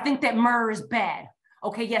 do I think that murder is bad?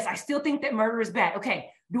 Okay, yes, I still think that murder is bad.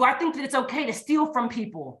 Okay, do I think that it's okay to steal from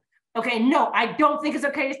people? Okay, no, I don't think it's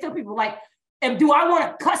okay to steal people. Like, and do I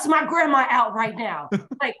want to cuss my grandma out right now?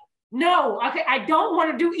 Like, no, okay, I don't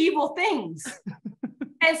want to do evil things.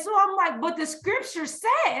 And so I'm like, but the scripture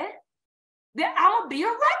said that I'm going to be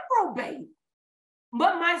a reprobate.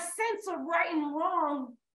 But my sense of right and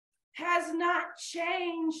wrong has not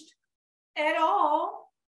changed at all.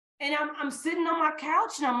 And I'm sitting on my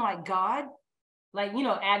couch and I'm like, God, like,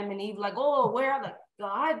 Adam and Eve, like, oh, where are the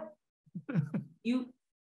God? You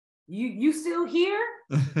still here?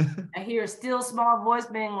 I hear a still small voice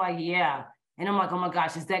being like, yeah. And I'm like, oh my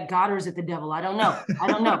gosh, is that God or is it the devil? I don't know.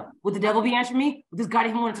 Would the devil be answering me? Does God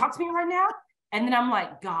even want to talk to me right now? And then I'm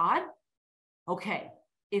like, God, okay,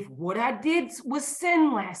 if what I did was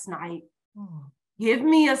sin last night, give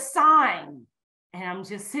me a sign And I'm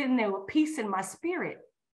just sitting there with peace in my spirit.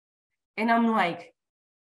 And I'm like,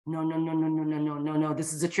 no, no, no, no, no, no, no, no, no.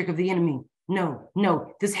 This is a trick of the enemy. No,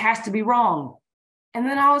 no, this has to be wrong. And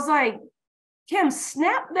then I was like, Kim,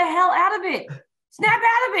 snap the hell out of it. Snap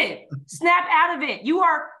out of it. Snap out of it. You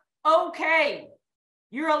are okay.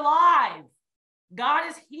 You're alive. God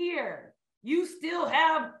is here. You still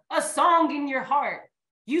have a song in your heart.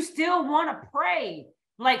 You still want to pray.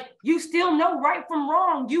 Like, you still know right from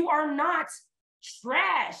wrong. You are not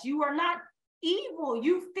trash. You are not evil.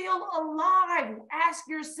 You feel alive. Ask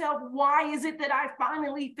yourself, why is it that I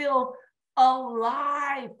finally feel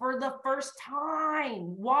alive for the first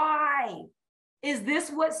time? Why? Is this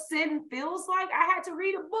what sin feels like? I had to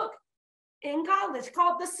read a book in college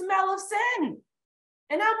called The Smell of Sin.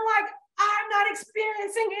 And I'm like, I'm not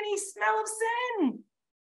experiencing any smell of sin.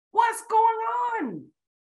 What's going on?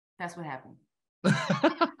 That's what happened.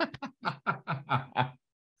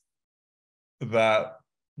 That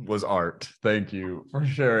was art. Thank you for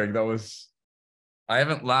sharing. That was, I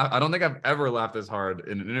haven't laughed. I don't think I've ever laughed this hard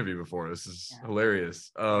in an interview before. This is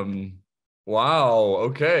hilarious. Wow.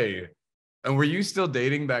 Okay. And were you still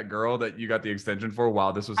dating that girl that you got the extension for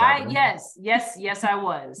while this was happening? Yes, I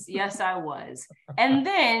was. Yes, I was. And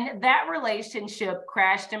then that relationship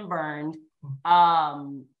crashed and burned,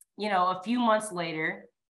 a few months later.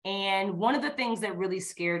 And one of the things that really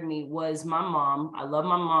scared me was my mom. I love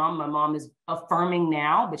my mom. My mom is affirming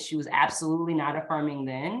now, but she was absolutely not affirming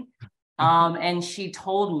then. And she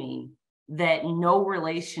told me that no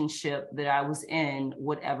relationship that I was in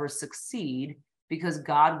would ever succeed because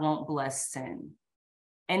God won't bless sin.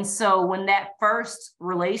 And so when that first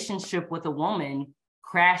relationship with a woman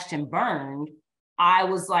crashed and burned, I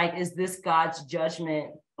was like, is this God's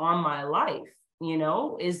judgment on my life?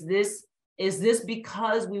 Is this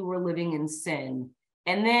because we were living in sin?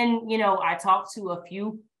 And then, I talked to a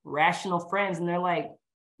few rational friends and they're like,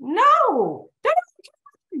 no, don't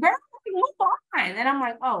move on. And I'm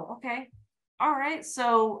like, oh, okay. All right.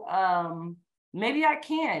 So maybe I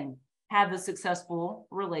can have a successful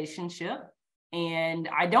relationship. And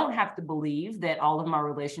I don't have to believe that all of my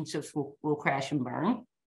relationships will crash and burn.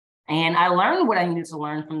 And I learned what I needed to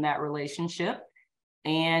learn from that relationship.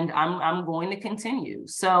 And I'm going to continue.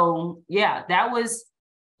 So yeah, that was,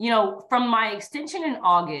 from my extension in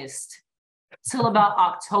August till about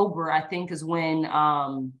October, I think is when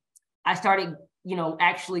I started,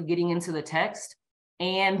 actually getting into the text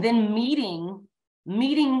and then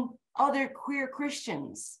meeting other queer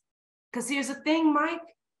Christians. Because here's the thing, Mike,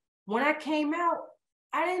 when I came out,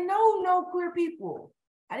 I didn't know no queer people.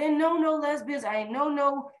 I didn't know no lesbians. I didn't know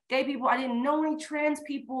no gay people. I didn't know any trans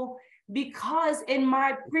people because in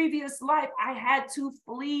my previous life, I had to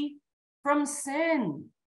flee from sin.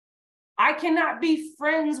 I cannot be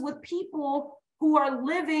friends with people who are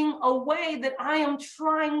living a way that I am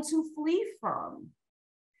trying to flee from.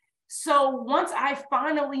 So once I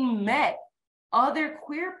finally met other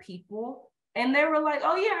queer people, and they were like,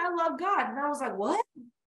 oh yeah, I love God. And I was like, what?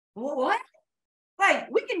 What?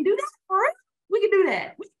 Like, we can do that for real? We can do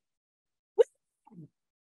that.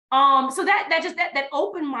 So that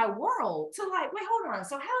opened my world to like, wait, hold on.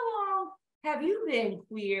 So how long have you been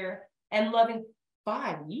queer and loving?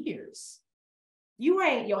 5 years.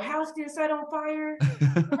 Your house didn't set on fire.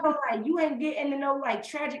 You ain't getting in no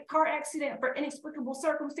tragic car accident for inexplicable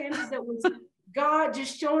circumstances. That was God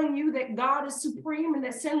just showing you that God is supreme and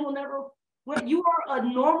that sin will never. When you are a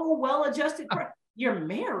normal, well-adjusted person, you're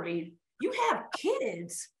married, you have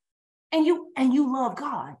kids, and you love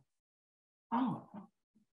God. Oh,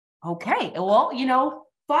 okay. Well,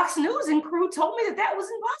 Fox News and crew told me that was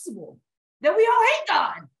impossible, that we all hate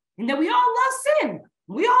God, and that we all love sin.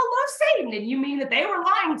 We all love Satan. And you mean that they were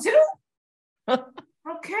lying too?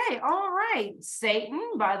 Okay, all right.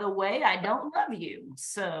 Satan, by the way, I don't love you.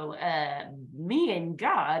 So me and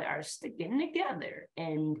God are sticking together.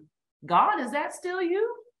 And God, is that still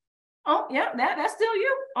you? Oh, yeah, that's still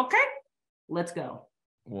you. Okay, let's go.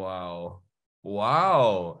 Wow.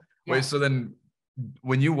 Yeah. Wait, so then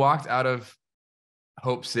when you walked out of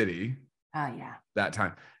Hope City, yeah, that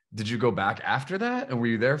time, did you go back after that? And were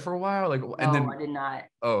you there for a while? I did not.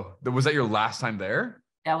 Oh, was that your last time there?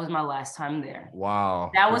 That was my last time there.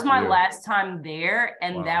 Wow. That was my last time there.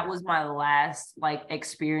 And Wow. that was my last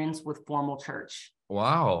experience with formal church.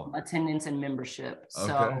 Wow. Attendance and membership. Okay.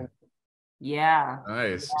 So yeah.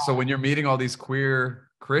 Nice. Yeah. So when you're meeting all these queer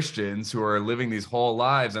Christians who are living these whole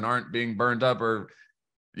lives and aren't being burned up or,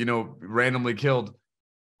 randomly killed,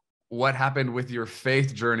 what happened with your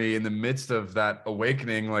faith journey in the midst of that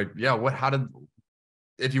awakening?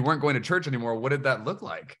 If you weren't going to church anymore, what did that look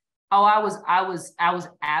like? Oh, I was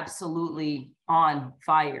absolutely on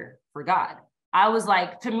fire for God. I was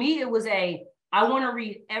like, to me, it was I want to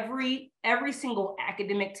read every single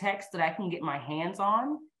academic text that I can get my hands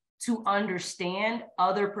on to understand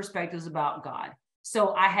other perspectives about God.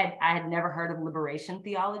 So I had never heard of liberation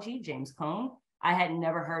theology, James Cone. I had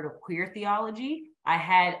never heard of queer theology. I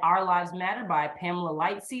had Our Lives Matter by Pamela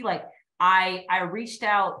Lightsey. Like I reached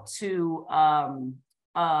out to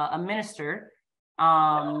a minister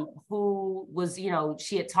who was,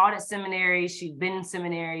 she had taught at seminary, she'd been in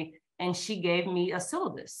seminary, and she gave me a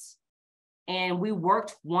syllabus. And we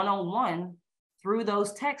worked one-on-one through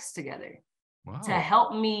those texts together. Wow. To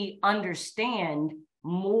help me understand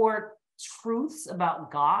more truths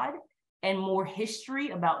about God and more history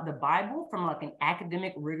about the Bible from like an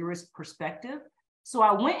academic, rigorous perspective. So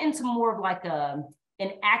I went into more of like an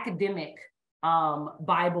academic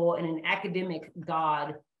Bible and an academic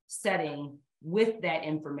God setting with that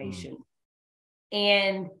information.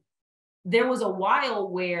 And there was a while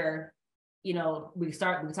where, we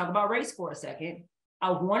can talk about race for a second.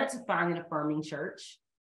 I wanted to find an affirming church,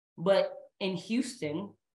 but in Houston,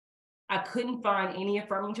 I couldn't find any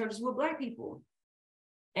affirming churches with Black people.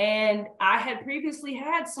 And I had previously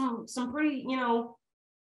had some pretty,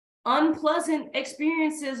 unpleasant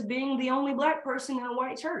experiences being the only Black person in a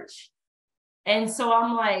white church. And so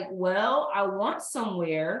I'm like, well, I want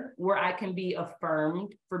somewhere where I can be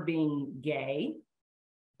affirmed for being gay,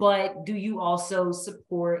 but do you also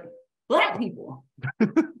support Black people?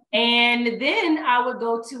 And then I would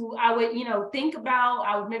think about,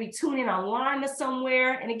 I would maybe tune in online to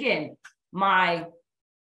somewhere. And again,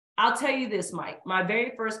 I'll tell you this, Mike, my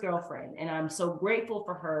very first girlfriend, and I'm so grateful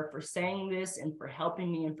for her for saying this and for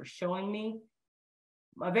helping me and for showing me.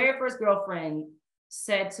 My very first girlfriend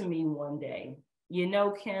said to me one day,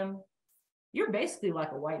 Kim, you're basically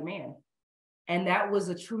like a white man. And that was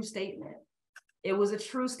a true statement. It was a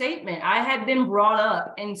true statement. I had been brought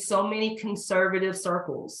up in so many conservative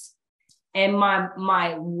circles, and my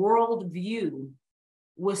worldview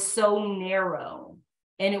was so narrow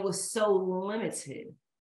and it was so limited.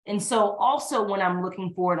 And so also when I'm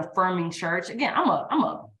looking for an affirming church, again, I'm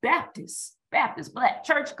a Baptist Black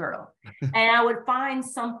church girl. And I would find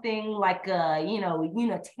something like a,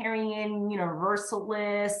 Unitarian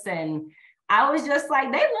Universalist. And I was just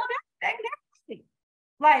like, they love everything.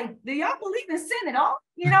 Like, do y'all believe in sin at all?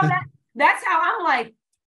 That's how I'm like,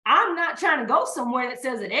 I'm not trying to go somewhere that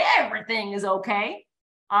says that everything is okay.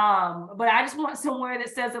 But I just want somewhere that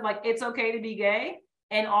says that like, it's okay to be gay.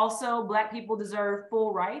 And also Black people deserve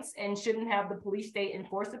full rights and shouldn't have the police state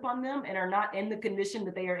enforced upon them and are not in the condition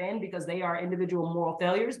that they are in because they are individual moral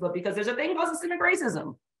failures, but because there's a thing called systemic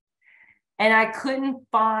racism. And I couldn't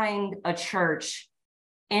find a church,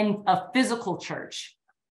 in a physical church,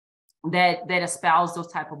 that espouse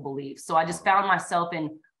those type of beliefs. So I just found myself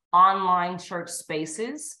in online church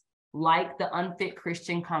spaces like the Unfit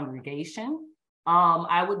Christian Congregation.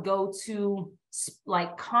 I would go to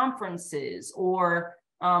like conferences, or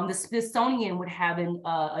the Smithsonian would have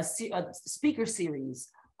a speaker series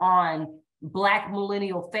on Black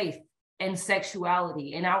millennial faith and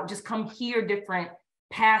sexuality. And I would just come hear different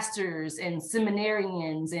pastors and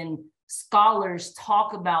seminarians and scholars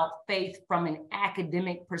talk about faith from an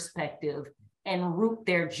academic perspective and root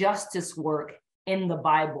their justice work in the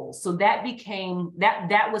Bible. So that became,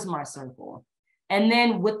 that was my circle. And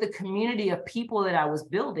then with the community of people that I was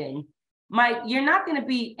building, you're not going to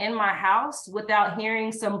be in my house without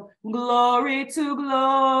hearing some glory to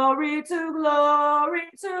glory to glory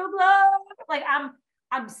to glory. Like I'm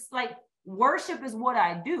like, worship is what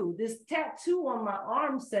I do. This tattoo on my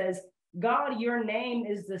arm says, God, your name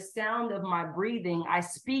is the sound of my breathing. I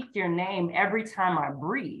speak your name every time I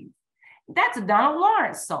breathe. That's a Donald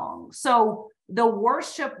Lawrence song. So the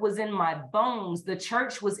worship was in my bones. The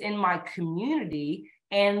church was in my community.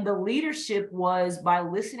 And the leadership was by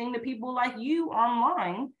listening to people like you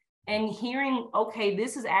online and hearing, okay,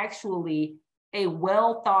 this is actually a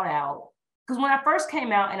well thought out. Because when I first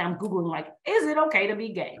came out and I'm Googling, like, is it okay to be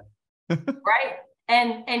gay? Right?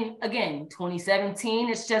 And again, 2017,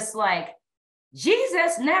 it's just like,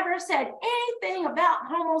 Jesus never said anything about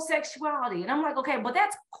homosexuality. And I'm like, okay, but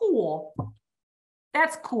that's cool.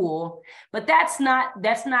 That's cool. But that's not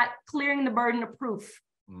clearing the burden of proof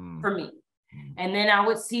for me. And then I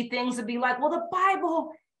would see things and be like, well, the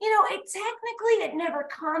Bible, it never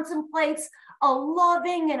contemplates a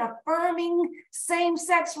loving and affirming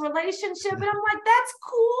same-sex relationship. And I'm like, that's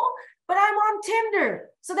cool, but I'm on Tinder.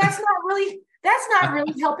 So that's not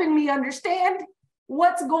really helping me understand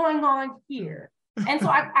what's going on here. And so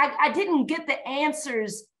I didn't get the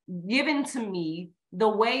answers given to me the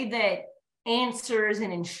way that answers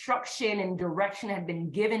and instruction and direction had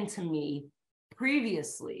been given to me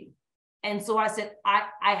previously. And so I said,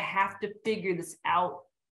 I have to figure this out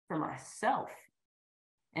for myself.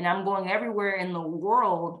 And I'm going everywhere in the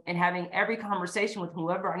world and having every conversation with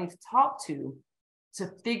whoever I need to talk to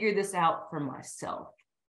figure this out for myself.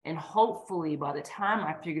 And hopefully by the time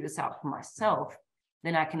I figure this out for myself,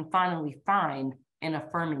 then I can finally find an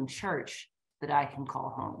affirming church that I can call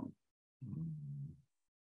home.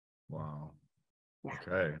 Wow. Yeah.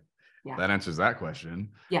 Okay. Yeah. That answers that question.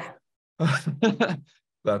 Yeah.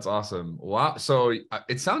 That's awesome. Wow. So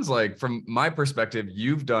it sounds like, from my perspective,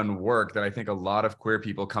 you've done work that I think a lot of queer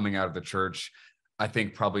people coming out of the church, I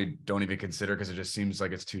think probably don't even consider, because it just seems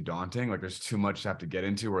like it's too daunting. Like there's too much to have to get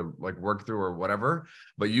into or like work through or whatever.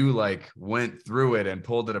 But you like went through it and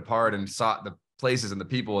pulled it apart and sought the places and the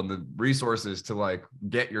people and the resources to like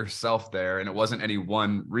get yourself there. And it wasn't any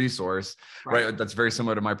one resource, right? That's very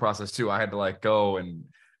similar to my process too. I had to like go and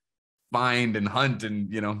find and hunt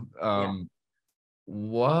and,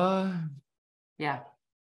 what? Yeah.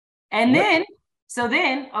 And then,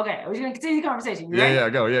 okay, we're going to continue the conversation. You ready? Yeah,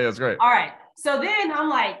 go. Yeah, that's great. All right. So then I'm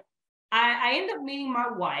like, I end up meeting my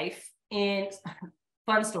wife, and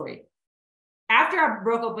fun story. After I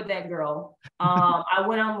broke up with that girl, I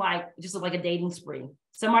went on like a dating spree.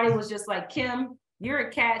 Somebody was just like, Kim, you're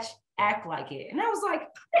a catch, act like it. And I was like,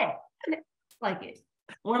 yeah, I like it.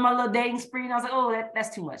 One of my little dating spree, and I was like, oh,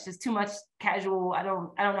 that's too much. It's too much casual. I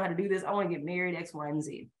don't know how to do this. I want to get married, X, Y, and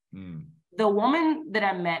Z. The woman that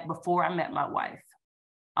I met before I met my wife,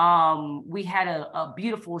 we had a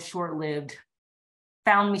beautiful, short-lived,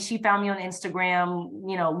 she found me on Instagram,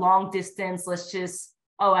 long distance.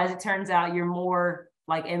 As it turns out, you're more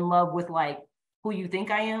like in love with like who you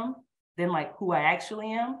think I am than like who I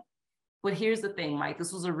actually am. But here's the thing, Mike,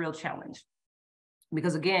 this was a real challenge,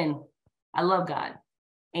 because again, I love God.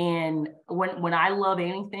 And when I love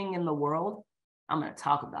anything in the world, I'm going to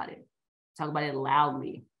talk about it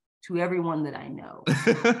loudly to everyone that I know.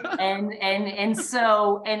 and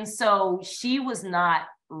so she was not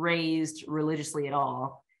raised religiously at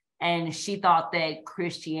all. And she thought that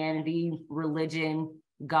Christianity, religion,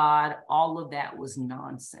 God, all of that was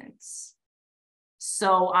nonsense.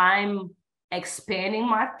 So I'm expanding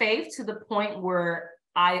my faith to the point where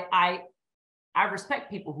I respect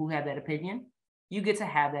people who have that opinion. You get to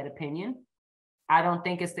have that opinion. I don't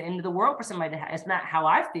think it's the end of the world for somebody to have. It's not how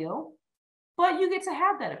I feel, but you get to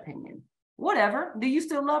have that opinion. Whatever. Do you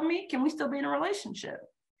still love me? Can we still be in a relationship?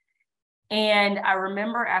 And I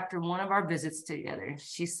remember after one of our visits together,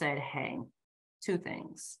 she said, hey, two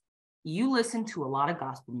things. You listen to a lot of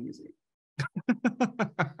gospel music.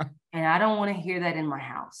 And I don't want to hear that in my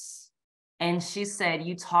house. And she said,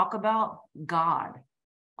 you talk about God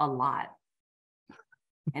a lot.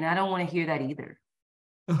 And I don't want to hear that either.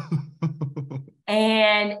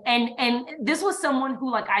 and this was someone who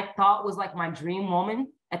like I thought was like my dream woman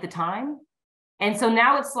at the time. And so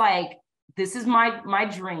now it's like, this is my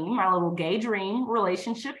dream, my little gay dream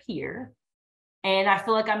relationship here. And I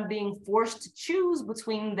feel like I'm being forced to choose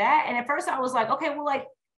between that. And at first I was like, okay, well, like,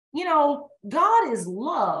 God is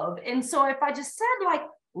love. And so if I just said like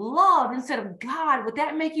love instead of God, would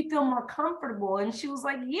that make you feel more comfortable? And she was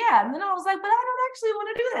like, yeah. And then I was like, but I don't actually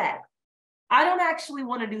want to do that. I don't actually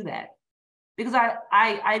want to do that, because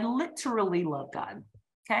I literally love God.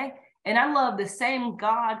 Okay. And I love the same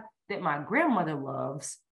God that my grandmother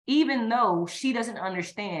loves, even though she doesn't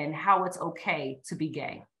understand how it's okay to be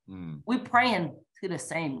gay. We're praying to the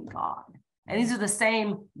same God. And these are the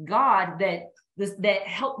same God that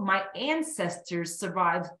helped my ancestors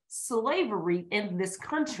survive slavery in this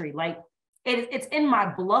country. Like it's in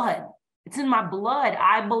my blood. It's in my blood.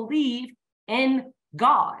 I believe in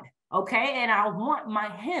God. Okay. And I want my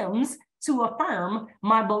hymns to affirm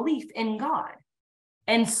my belief in God.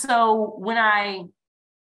 And so when I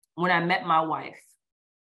met my wife,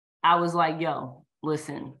 I was like, yo,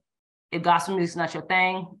 listen, if gospel music's not your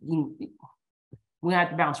thing, we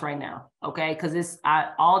have to bounce right now. Okay. Cause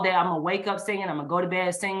all day I'm gonna wake up singing. I'm gonna go to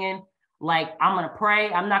bed singing. Like, I'm gonna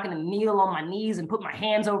pray. I'm not gonna kneel on my knees and put my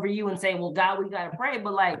hands over you and say, well, God, we gotta pray.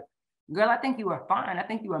 But like, girl, I think you are fine. I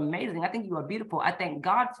think you are amazing. I think you are beautiful. I thank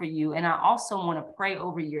God for you. And I also want to pray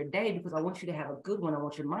over your day, because I want you to have a good one. I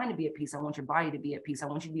want your mind to be at peace. I want your body to be at peace. I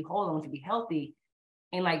want you to be whole. I want you to be healthy.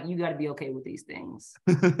 And like, you got to be okay with these things.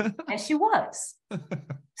 And she was.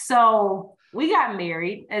 So we got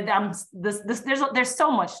married. And there's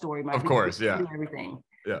so much story. Of course, yeah. Everything.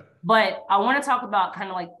 Yeah. But I want to talk about kind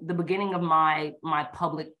of like the beginning of my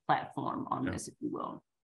public platform on this, if you will.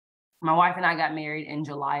 My wife and I got married in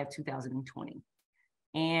July of 2020.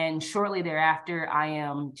 And shortly thereafter, I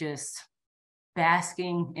am just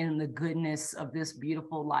basking in the goodness of this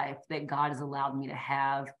beautiful life that God has allowed me to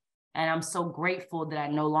have. And I'm so grateful that I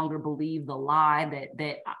no longer believe the lie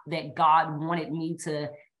that God wanted me to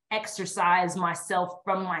exercise myself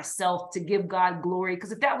from myself to give God glory.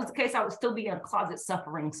 Because if that was the case, I would still be in a closet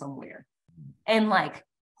suffering somewhere. And like,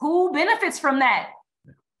 who benefits from that?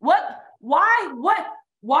 Why would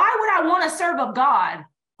I want to serve a God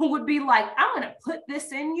who would be like, I'm going to put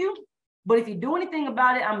this in you, but if you do anything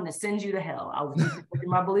about it, I'm going to send you to hell. I was in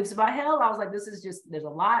my beliefs about hell. I was like, there's a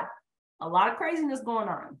lot of craziness going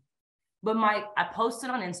on. But I posted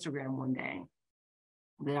on Instagram one day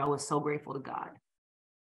that I was so grateful to God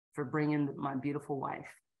for bringing my beautiful wife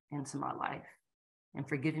into my life and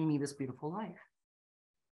for giving me this beautiful life.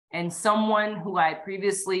 And someone who I had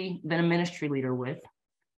previously been a ministry leader with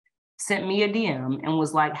sent me a DM and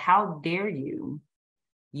was like, how dare you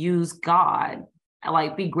use God,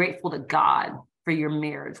 like be grateful to God for your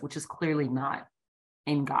marriage, which is clearly not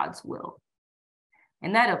in God's will.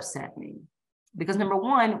 And that upset me because number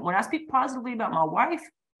one, when I speak positively about my wife,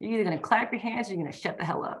 you're either going to clap your hands or you're going to shut the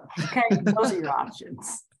hell up. Okay. Those are your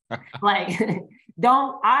options. Like,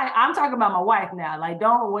 I'm talking about my wife now. Like,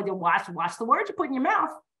 don't watch the words you put in your mouth.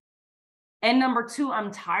 And number two,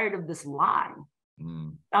 I'm tired of this lie.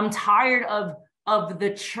 I'm tired of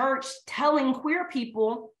the church telling queer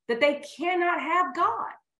people that they cannot have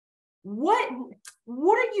God. What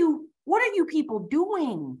are you people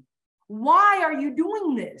doing? Why are you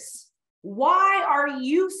doing this? Why are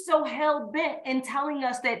you so hell-bent in telling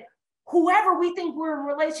us that whoever we think we're in a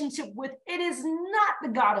relationship with, it is not the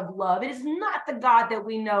God of love. It is not the God that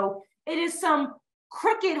we know. It is some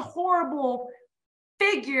crooked, horrible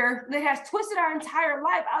figure that has twisted our entire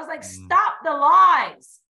life. I was like, stop the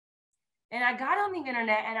lies. And I got on the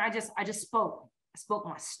internet and I just spoke. I spoke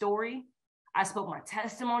my story. I spoke my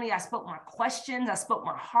testimony. I spoke my questions. I spoke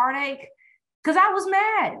my heartache because I was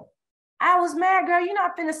mad. I was mad, girl. You're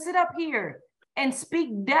not finna sit up here and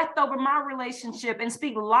speak death over my relationship and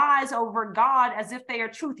speak lies over God as if they are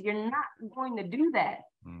truth. You're not going to do that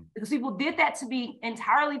because people did that to me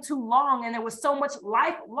entirely too long. And there was so much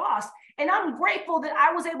life lost. And I'm grateful that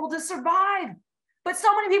I was able to survive. But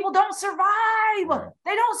so many people don't survive. They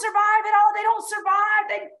don't survive at all. They don't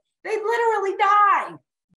survive. They literally die.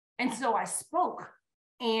 And so I spoke,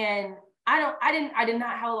 and I did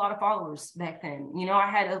not have a lot of followers back then. You know, I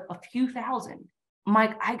had a few thousand.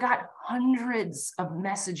 Mike, I got hundreds of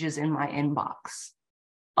messages in my inbox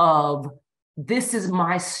of, this is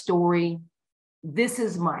my story. This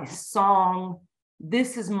is my song.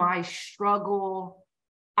 This is my struggle.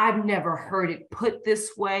 I've never heard it put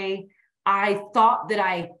this way. I thought that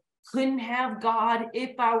I couldn't have God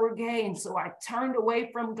if I were gay. And so I turned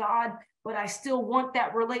away from God, but I still want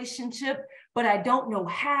that relationship, but I don't know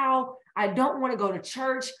how. I don't want to go to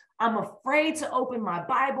church. I'm afraid to open my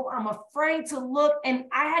Bible. I'm afraid to look. And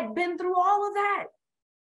I had been through all of that.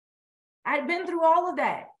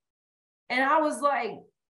 And I was like,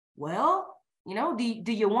 well, you know,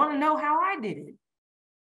 do you want to know how I did it?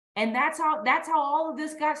 And that's how all of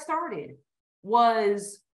this got started,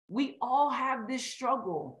 was we all have this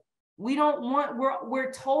struggle.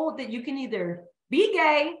 We're told that you can either be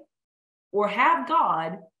gay or have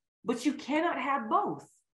God, but you cannot have both.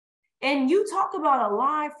 And you talk about a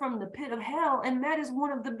lie from the pit of hell, and that is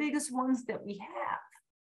one of the biggest ones that we have.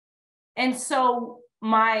 And so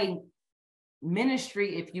my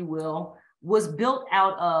ministry, if you will, was built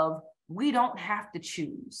out of, we don't have to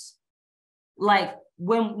choose. Like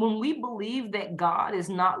when we believe that God is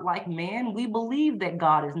not like man, we believe that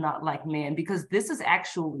God is not like man, because this is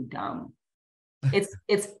actually dumb.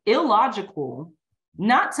 It's illogical,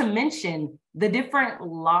 not to mention the different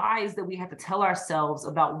lies that we have to tell ourselves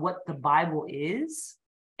about what the Bible is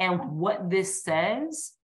and what this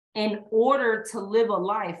says in order to live a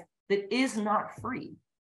life that is not free.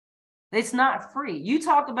 It's not free. You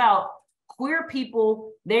talk about queer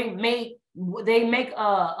people, they make a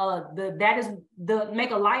lie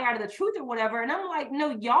out of the truth or whatever. And I'm like, no,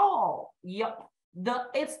 y'all,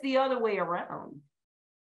 it's the other way around.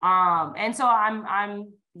 And so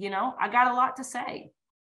I'm, you know, I got a lot to say.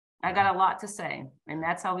 And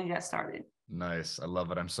that's how we got started. Nice. I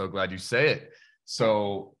love it. I'm so glad you say it.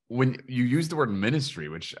 So when you use the word ministry,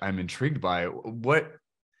 which I'm intrigued by,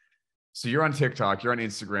 so you're on TikTok, you're on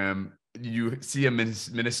Instagram, you see a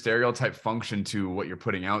ministerial type function to what you're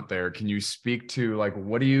putting out there. Can you speak to like,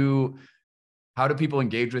 how do people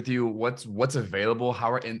engage with you? What's available?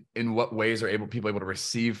 How in what ways are people able to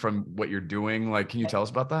receive from what you're doing? Like, can you tell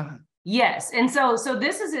us about that? Yes. And so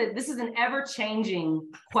this is an ever-changing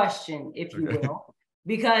question, if you will,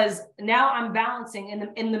 because now I'm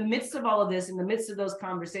balancing in the midst of all of this, in the midst of those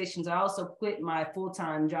conversations. I also quit my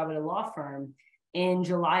full-time job at a law firm in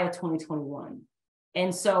July of 2021.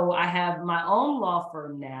 And so I have my own law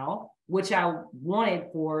firm now, which I wanted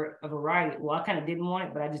for a variety. Well, I kind of didn't want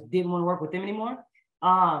it, but I just didn't want to work with them anymore.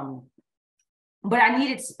 But I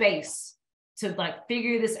needed space to like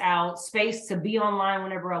figure this out, space to be online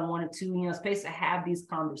whenever I wanted to, you know, space to have these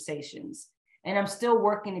conversations. And I'm still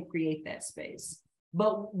working to create that space.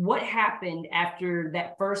 But what happened after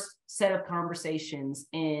that first set of conversations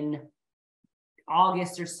in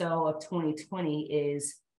August or so of 2020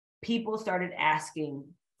 is people started asking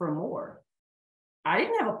for more. I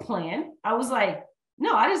didn't have a plan. I was like,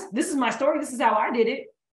 no, this is my story. This is how I did it.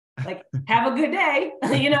 Like, have a good day,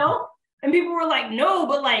 you know? And people were like, no,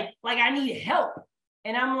 but like I need help.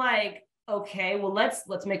 And I'm like, okay, well, let's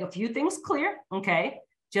make a few things clear. Okay.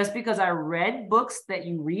 Just because I read books that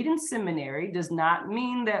you read in seminary does not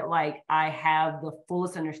mean that like I have the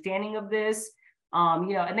fullest understanding of this.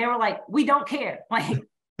 You know, and they were like, we don't care. Like,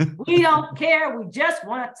 we don't care. We just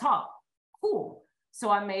want to talk. Cool. So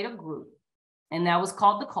I made a group, and that was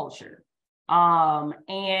called The Culture. And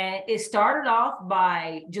it started off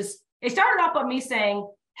by me saying,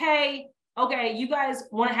 hey, okay, you guys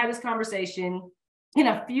want to have this conversation. And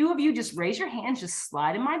a few of you just raise your hands, just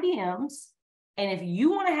slide in my DMs. And if you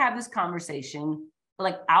want to have this conversation,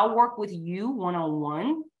 like I'll work with you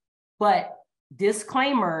one-on-one, but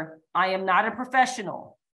disclaimer, I am not a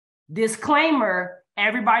professional. Disclaimer,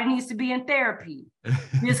 everybody needs to be in therapy.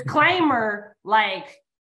 Disclaimer, like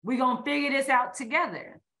we're going to figure this out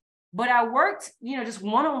together. But I worked, you know, just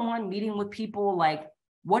one-on-one meeting with people like,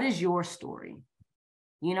 what is your story?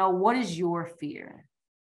 You know, what is your fear?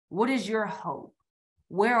 What is your hope?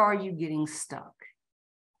 Where are you getting stuck?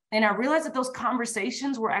 And I realized that those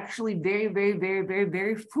conversations were actually very, very, very, very,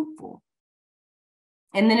 very fruitful.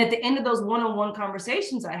 And then at the end of those one-on-one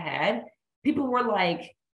conversations I had, people were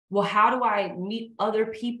like, well, how do I meet other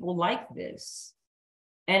people like this?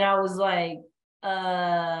 And I was like,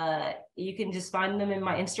 you can just find them in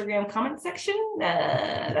my Instagram comment section.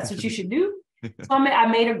 That's what you should do. So I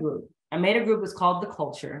made a group. It's called The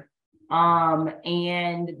Culture.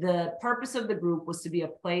 And the purpose of the group was to be a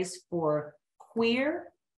place for queer,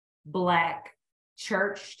 Black,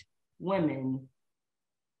 churched women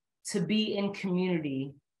to be in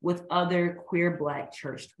community with other queer, Black,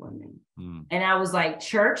 churched women. And I was like,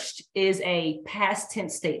 churched is a past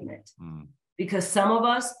tense statement because some of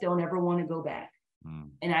us don't ever want to go back.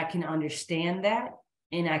 And I can understand that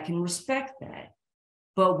and I can respect that,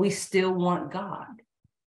 but we still want God.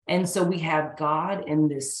 And so we have God in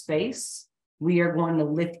this space. We are going to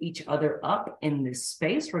lift each other up in this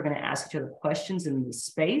space. We're going to ask each other questions in this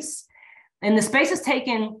space. And the space has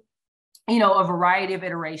taken, you know, a variety of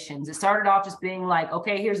iterations. It started off just being like,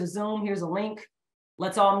 okay, here's a Zoom, here's a link.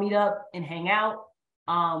 Let's all meet up and hang out.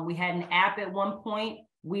 We had an app at one point.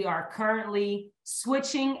 We are currently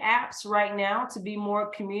switching apps right now to be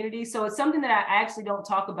more community. So it's something that I actually don't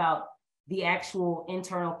talk about, the actual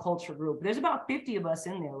internal culture group. There's about 50 of us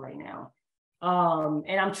in there right now.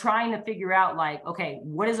 And I'm trying to figure out like, okay,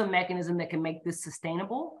 what is a mechanism that can make this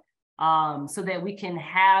sustainable so that we can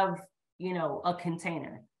have, you know, a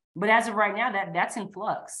container. But as of right now, that's in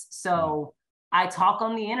flux. So I talk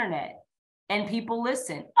on the internet and people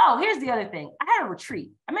listen. Oh, here's the other thing. I had a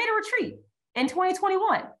retreat. I made a retreat in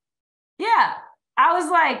 2021. Yeah. I was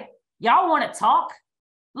like, y'all want to talk?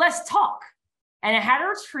 Let's talk. And I had a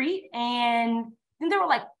retreat, and then there were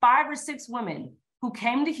like 5 or 6 women who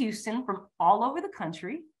came to Houston from all over the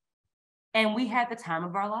country. And we had the time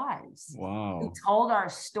of our lives. Wow. We told our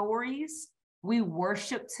stories. We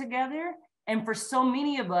worshiped together. And for so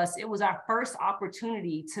many of us, it was our first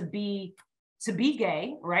opportunity to be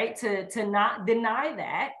gay, right? To not deny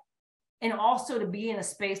that. And also to be in a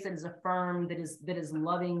space that is affirmed, that is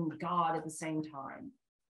loving God at the same time.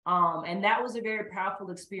 And that was a very powerful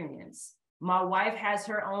experience. My wife has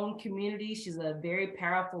her own community. She's a very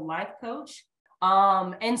powerful life coach.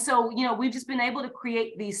 And so, you know, we've just been able to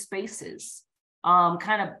create these spaces,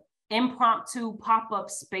 kind of impromptu pop-up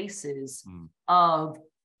spaces of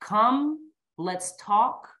come, let's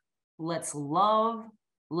talk, let's love,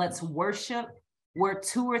 let's worship. Where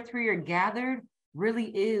 2 or 3 are gathered really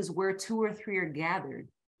is where 2 or 3 are gathered.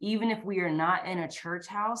 Even if we are not in a church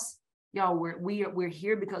house, y'all, we're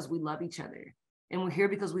here because we love each other. And we're here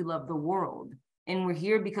because we love the world. And we're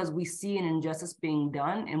here because we see an injustice being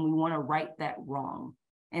done and we want to right that wrong.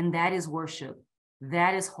 And that is worship.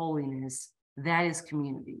 That is holiness. That is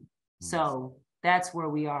community. So that's where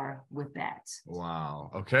we are with that.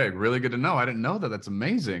 Wow. Okay. Really good to know. I didn't know that. That's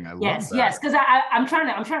amazing. I love that. Yes. Because I'm trying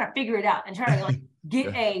to figure it out and trying to like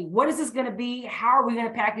get what is this going to be? How are we going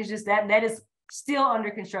to package this? That is still under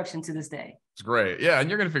construction to this day. It's great. Yeah. And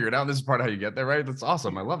you're going to figure it out. This is part of how you get there, right? That's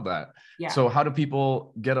awesome. I love that. Yeah. So how do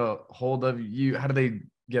people get a hold of you? How do they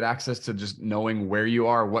get access to just knowing where you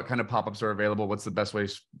are? What kind of pop-ups are available? What's the best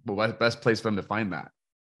place for them to find that?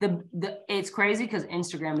 It's crazy because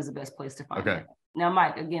Instagram is the best place to find it. Okay. Now,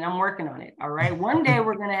 Mike, again, I'm working on it. All right. One day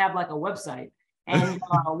we're going to have like a website, and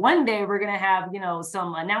one day we're going to have,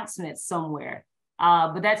 some announcements somewhere.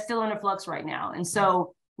 But that's still in flux right now. And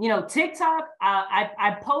so, TikTok,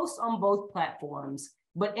 I post on both platforms,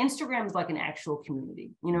 but Instagram is like an actual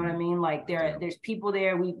community. You know what I mean? Like there's people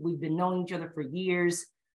there. We've been knowing each other for years.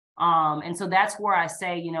 And so that's where I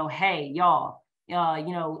say, hey, y'all,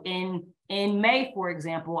 in May, for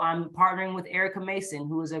example, I'm partnering with Erica Mason,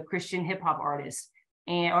 who is a Christian hip hop artist,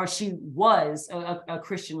 or she was a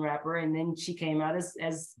Christian rapper, and then she came out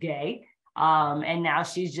as gay. And now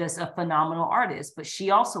she's just a phenomenal artist, but she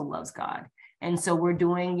also loves God. And so we're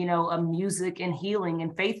doing, a music and healing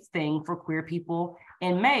and faith thing for queer people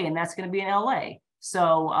in May, and that's going to be in LA.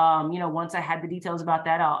 So, once I had the details about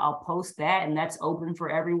that, I'll post that, and that's open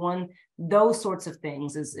for everyone. Those sorts of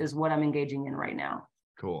things is what I'm engaging in right now.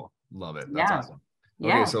 Cool. Love it. That's awesome.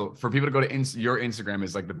 Yeah. Okay. So for people to go to your Instagram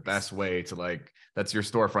is like the best way to that's your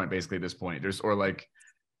storefront basically at this point.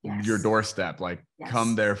 Your doorstep,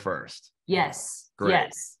 come there first. Yes.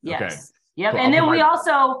 Great. Yes. Okay. Yep. Cool. And then we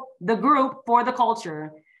also, the group For the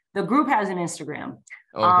Culture, the group has an Instagram.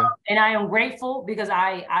 Okay. And I am grateful because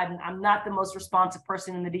I'm not the most responsive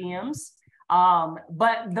person in the DMs.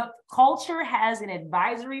 But the culture has an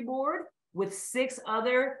advisory board with 6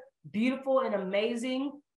 other beautiful and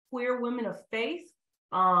amazing queer women of faith.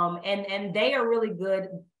 And they are really good.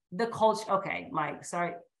 The culture, okay, Mike,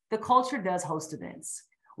 sorry. The culture does host events.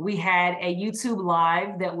 We had a YouTube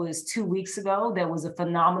live that was 2 weeks ago. That was a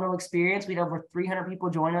phenomenal experience. We had over 300 people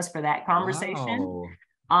join us for that conversation. Wow.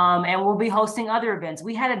 And we'll be hosting other events.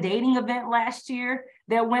 We had a dating event last year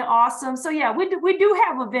that went awesome. So yeah, we do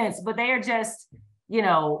have events, but they are just,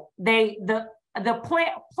 the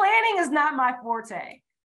planning is not my forte.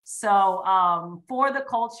 So For the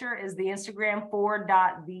Culture is the Instagram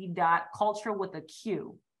for.the.culture with a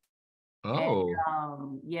Q. Oh.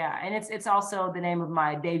 And, and it's also the name of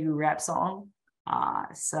my debut rap song.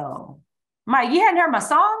 So Mike, you hadn't heard my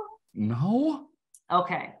song? No.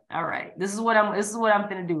 Okay. All right. This is what I'm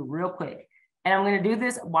gonna do real quick. And I'm gonna do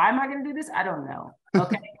this. Why am I gonna do this? I don't know.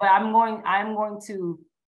 Okay. But I'm going to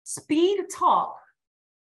speed talk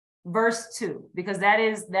verse 2, because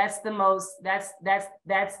that's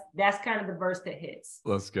kind of the verse that hits.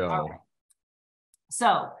 Let's go. All right.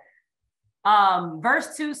 So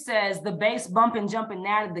verse 2 says, the bass bumping, jumping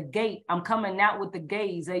out of the gate. I'm coming out with the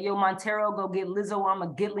gaze. Hey, yo, Montero, go get Lizzo. I'ma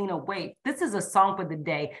get lean away. This is a song for the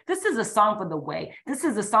day. This is a song for the way. This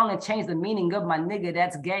is a song that changed the meaning of my nigga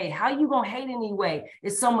that's gay. How you gonna hate anyway?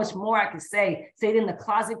 It's so much more I could say. Stayed in the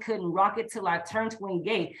closet, couldn't rock it till I turned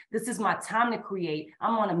 28. This is my time to create.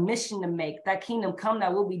 I'm on a mission to make that kingdom come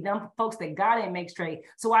that will be done for folks that God ain't make straight.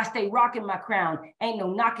 So I stay rocking my crown. Ain't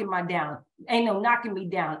no knocking my down. Ain't no knocking me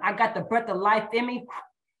down. I got the breath of life in me.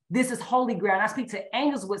 This is holy ground. I speak to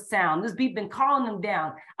angels with sound. This beat been calling them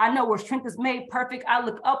down. I know where strength is made perfect. I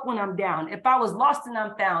look up when I'm down. If I was lost and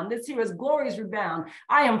I'm found, this here is glory's rebound.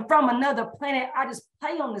 I am from another planet. I just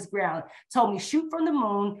play on this ground. Told me shoot from the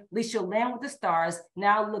moon, at least you'll land with the stars.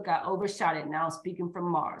 Now look, I overshot it. Now I'm speaking from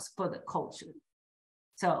Mars for the culture.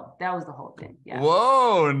 So that was the whole thing. Yeah.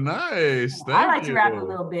 Whoa, nice. I like to rap a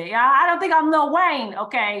little bit. Yeah, I don't think I'm Lil Wayne.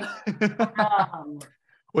 Okay.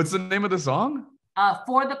 What's the name of the song?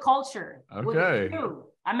 For the Culture. Okay.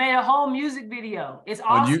 I made a whole music video. It's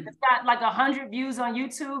awesome. It's got like 100 views on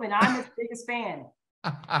YouTube, and I'm his biggest fan.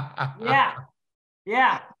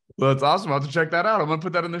 Yeah. Well, that's awesome. I'll have to check that out. I'm gonna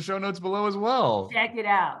put that in the show notes below as well. Check it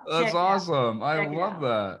out. That's awesome. I love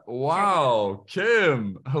that. Wow,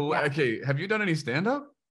 Kim. Okay, have you done any stand-up?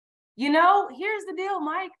 Here's the deal,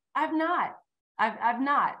 Mike. I've not.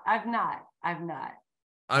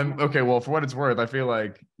 I'm okay. Well, for what it's worth, I feel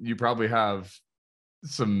like you probably have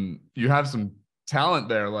some talent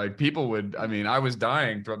there. Like people would, I was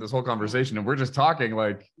dying throughout this whole conversation and we're just talking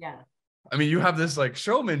you have this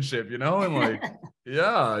showmanship, and you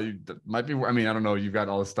might be, I don't know, you've got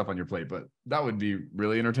all this stuff on your plate, but that would be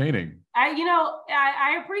really entertaining.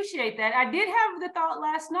 I appreciate that. I did have the thought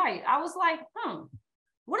last night. I was like,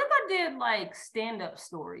 what if I did stand-up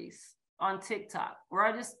stories on TikTok where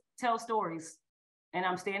I just tell stories and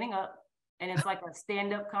I'm standing up and it's like a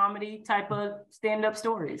stand-up comedy type of stand-up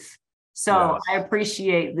stories. So yes. I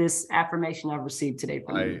appreciate this affirmation I've received today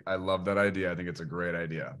from you. I love that idea. I think it's a great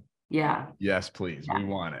idea. Yeah. Yes, please. Yeah. We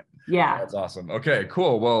want it. Yeah. That's awesome. Okay,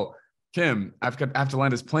 cool. Well, Kim, I have to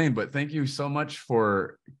land this plane, but thank you so much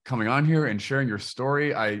for coming on here and sharing your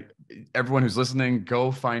story. Everyone who's listening,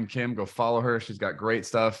 go find Kim, go follow her. She's got great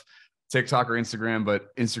stuff, TikTok or Instagram,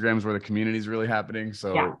 but Instagram is where the community is really happening.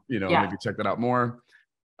 So, maybe check that out more.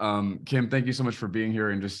 Kim, thank you so much for being here,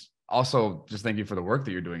 and just thank you for the work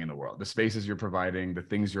that you're doing in the world, the spaces you're providing, the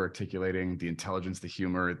things you're articulating, the intelligence, the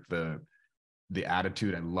humor, the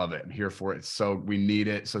attitude. I love it. I'm here for it. So we need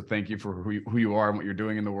it. So thank you for who you are and what you're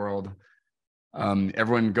doing in the world.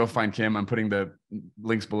 Everyone go find Kim. I'm putting the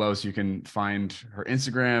links below so you can find her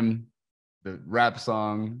Instagram, the rap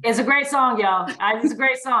song. It's a great song, y'all. It's a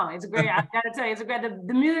great song. It's a great, I gotta tell you, it's a great,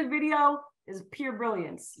 the music video is pure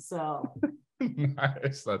brilliance. So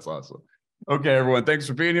nice. That's awesome. Okay, everyone. Thanks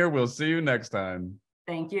for being here. We'll see you next time.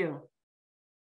 Thank you.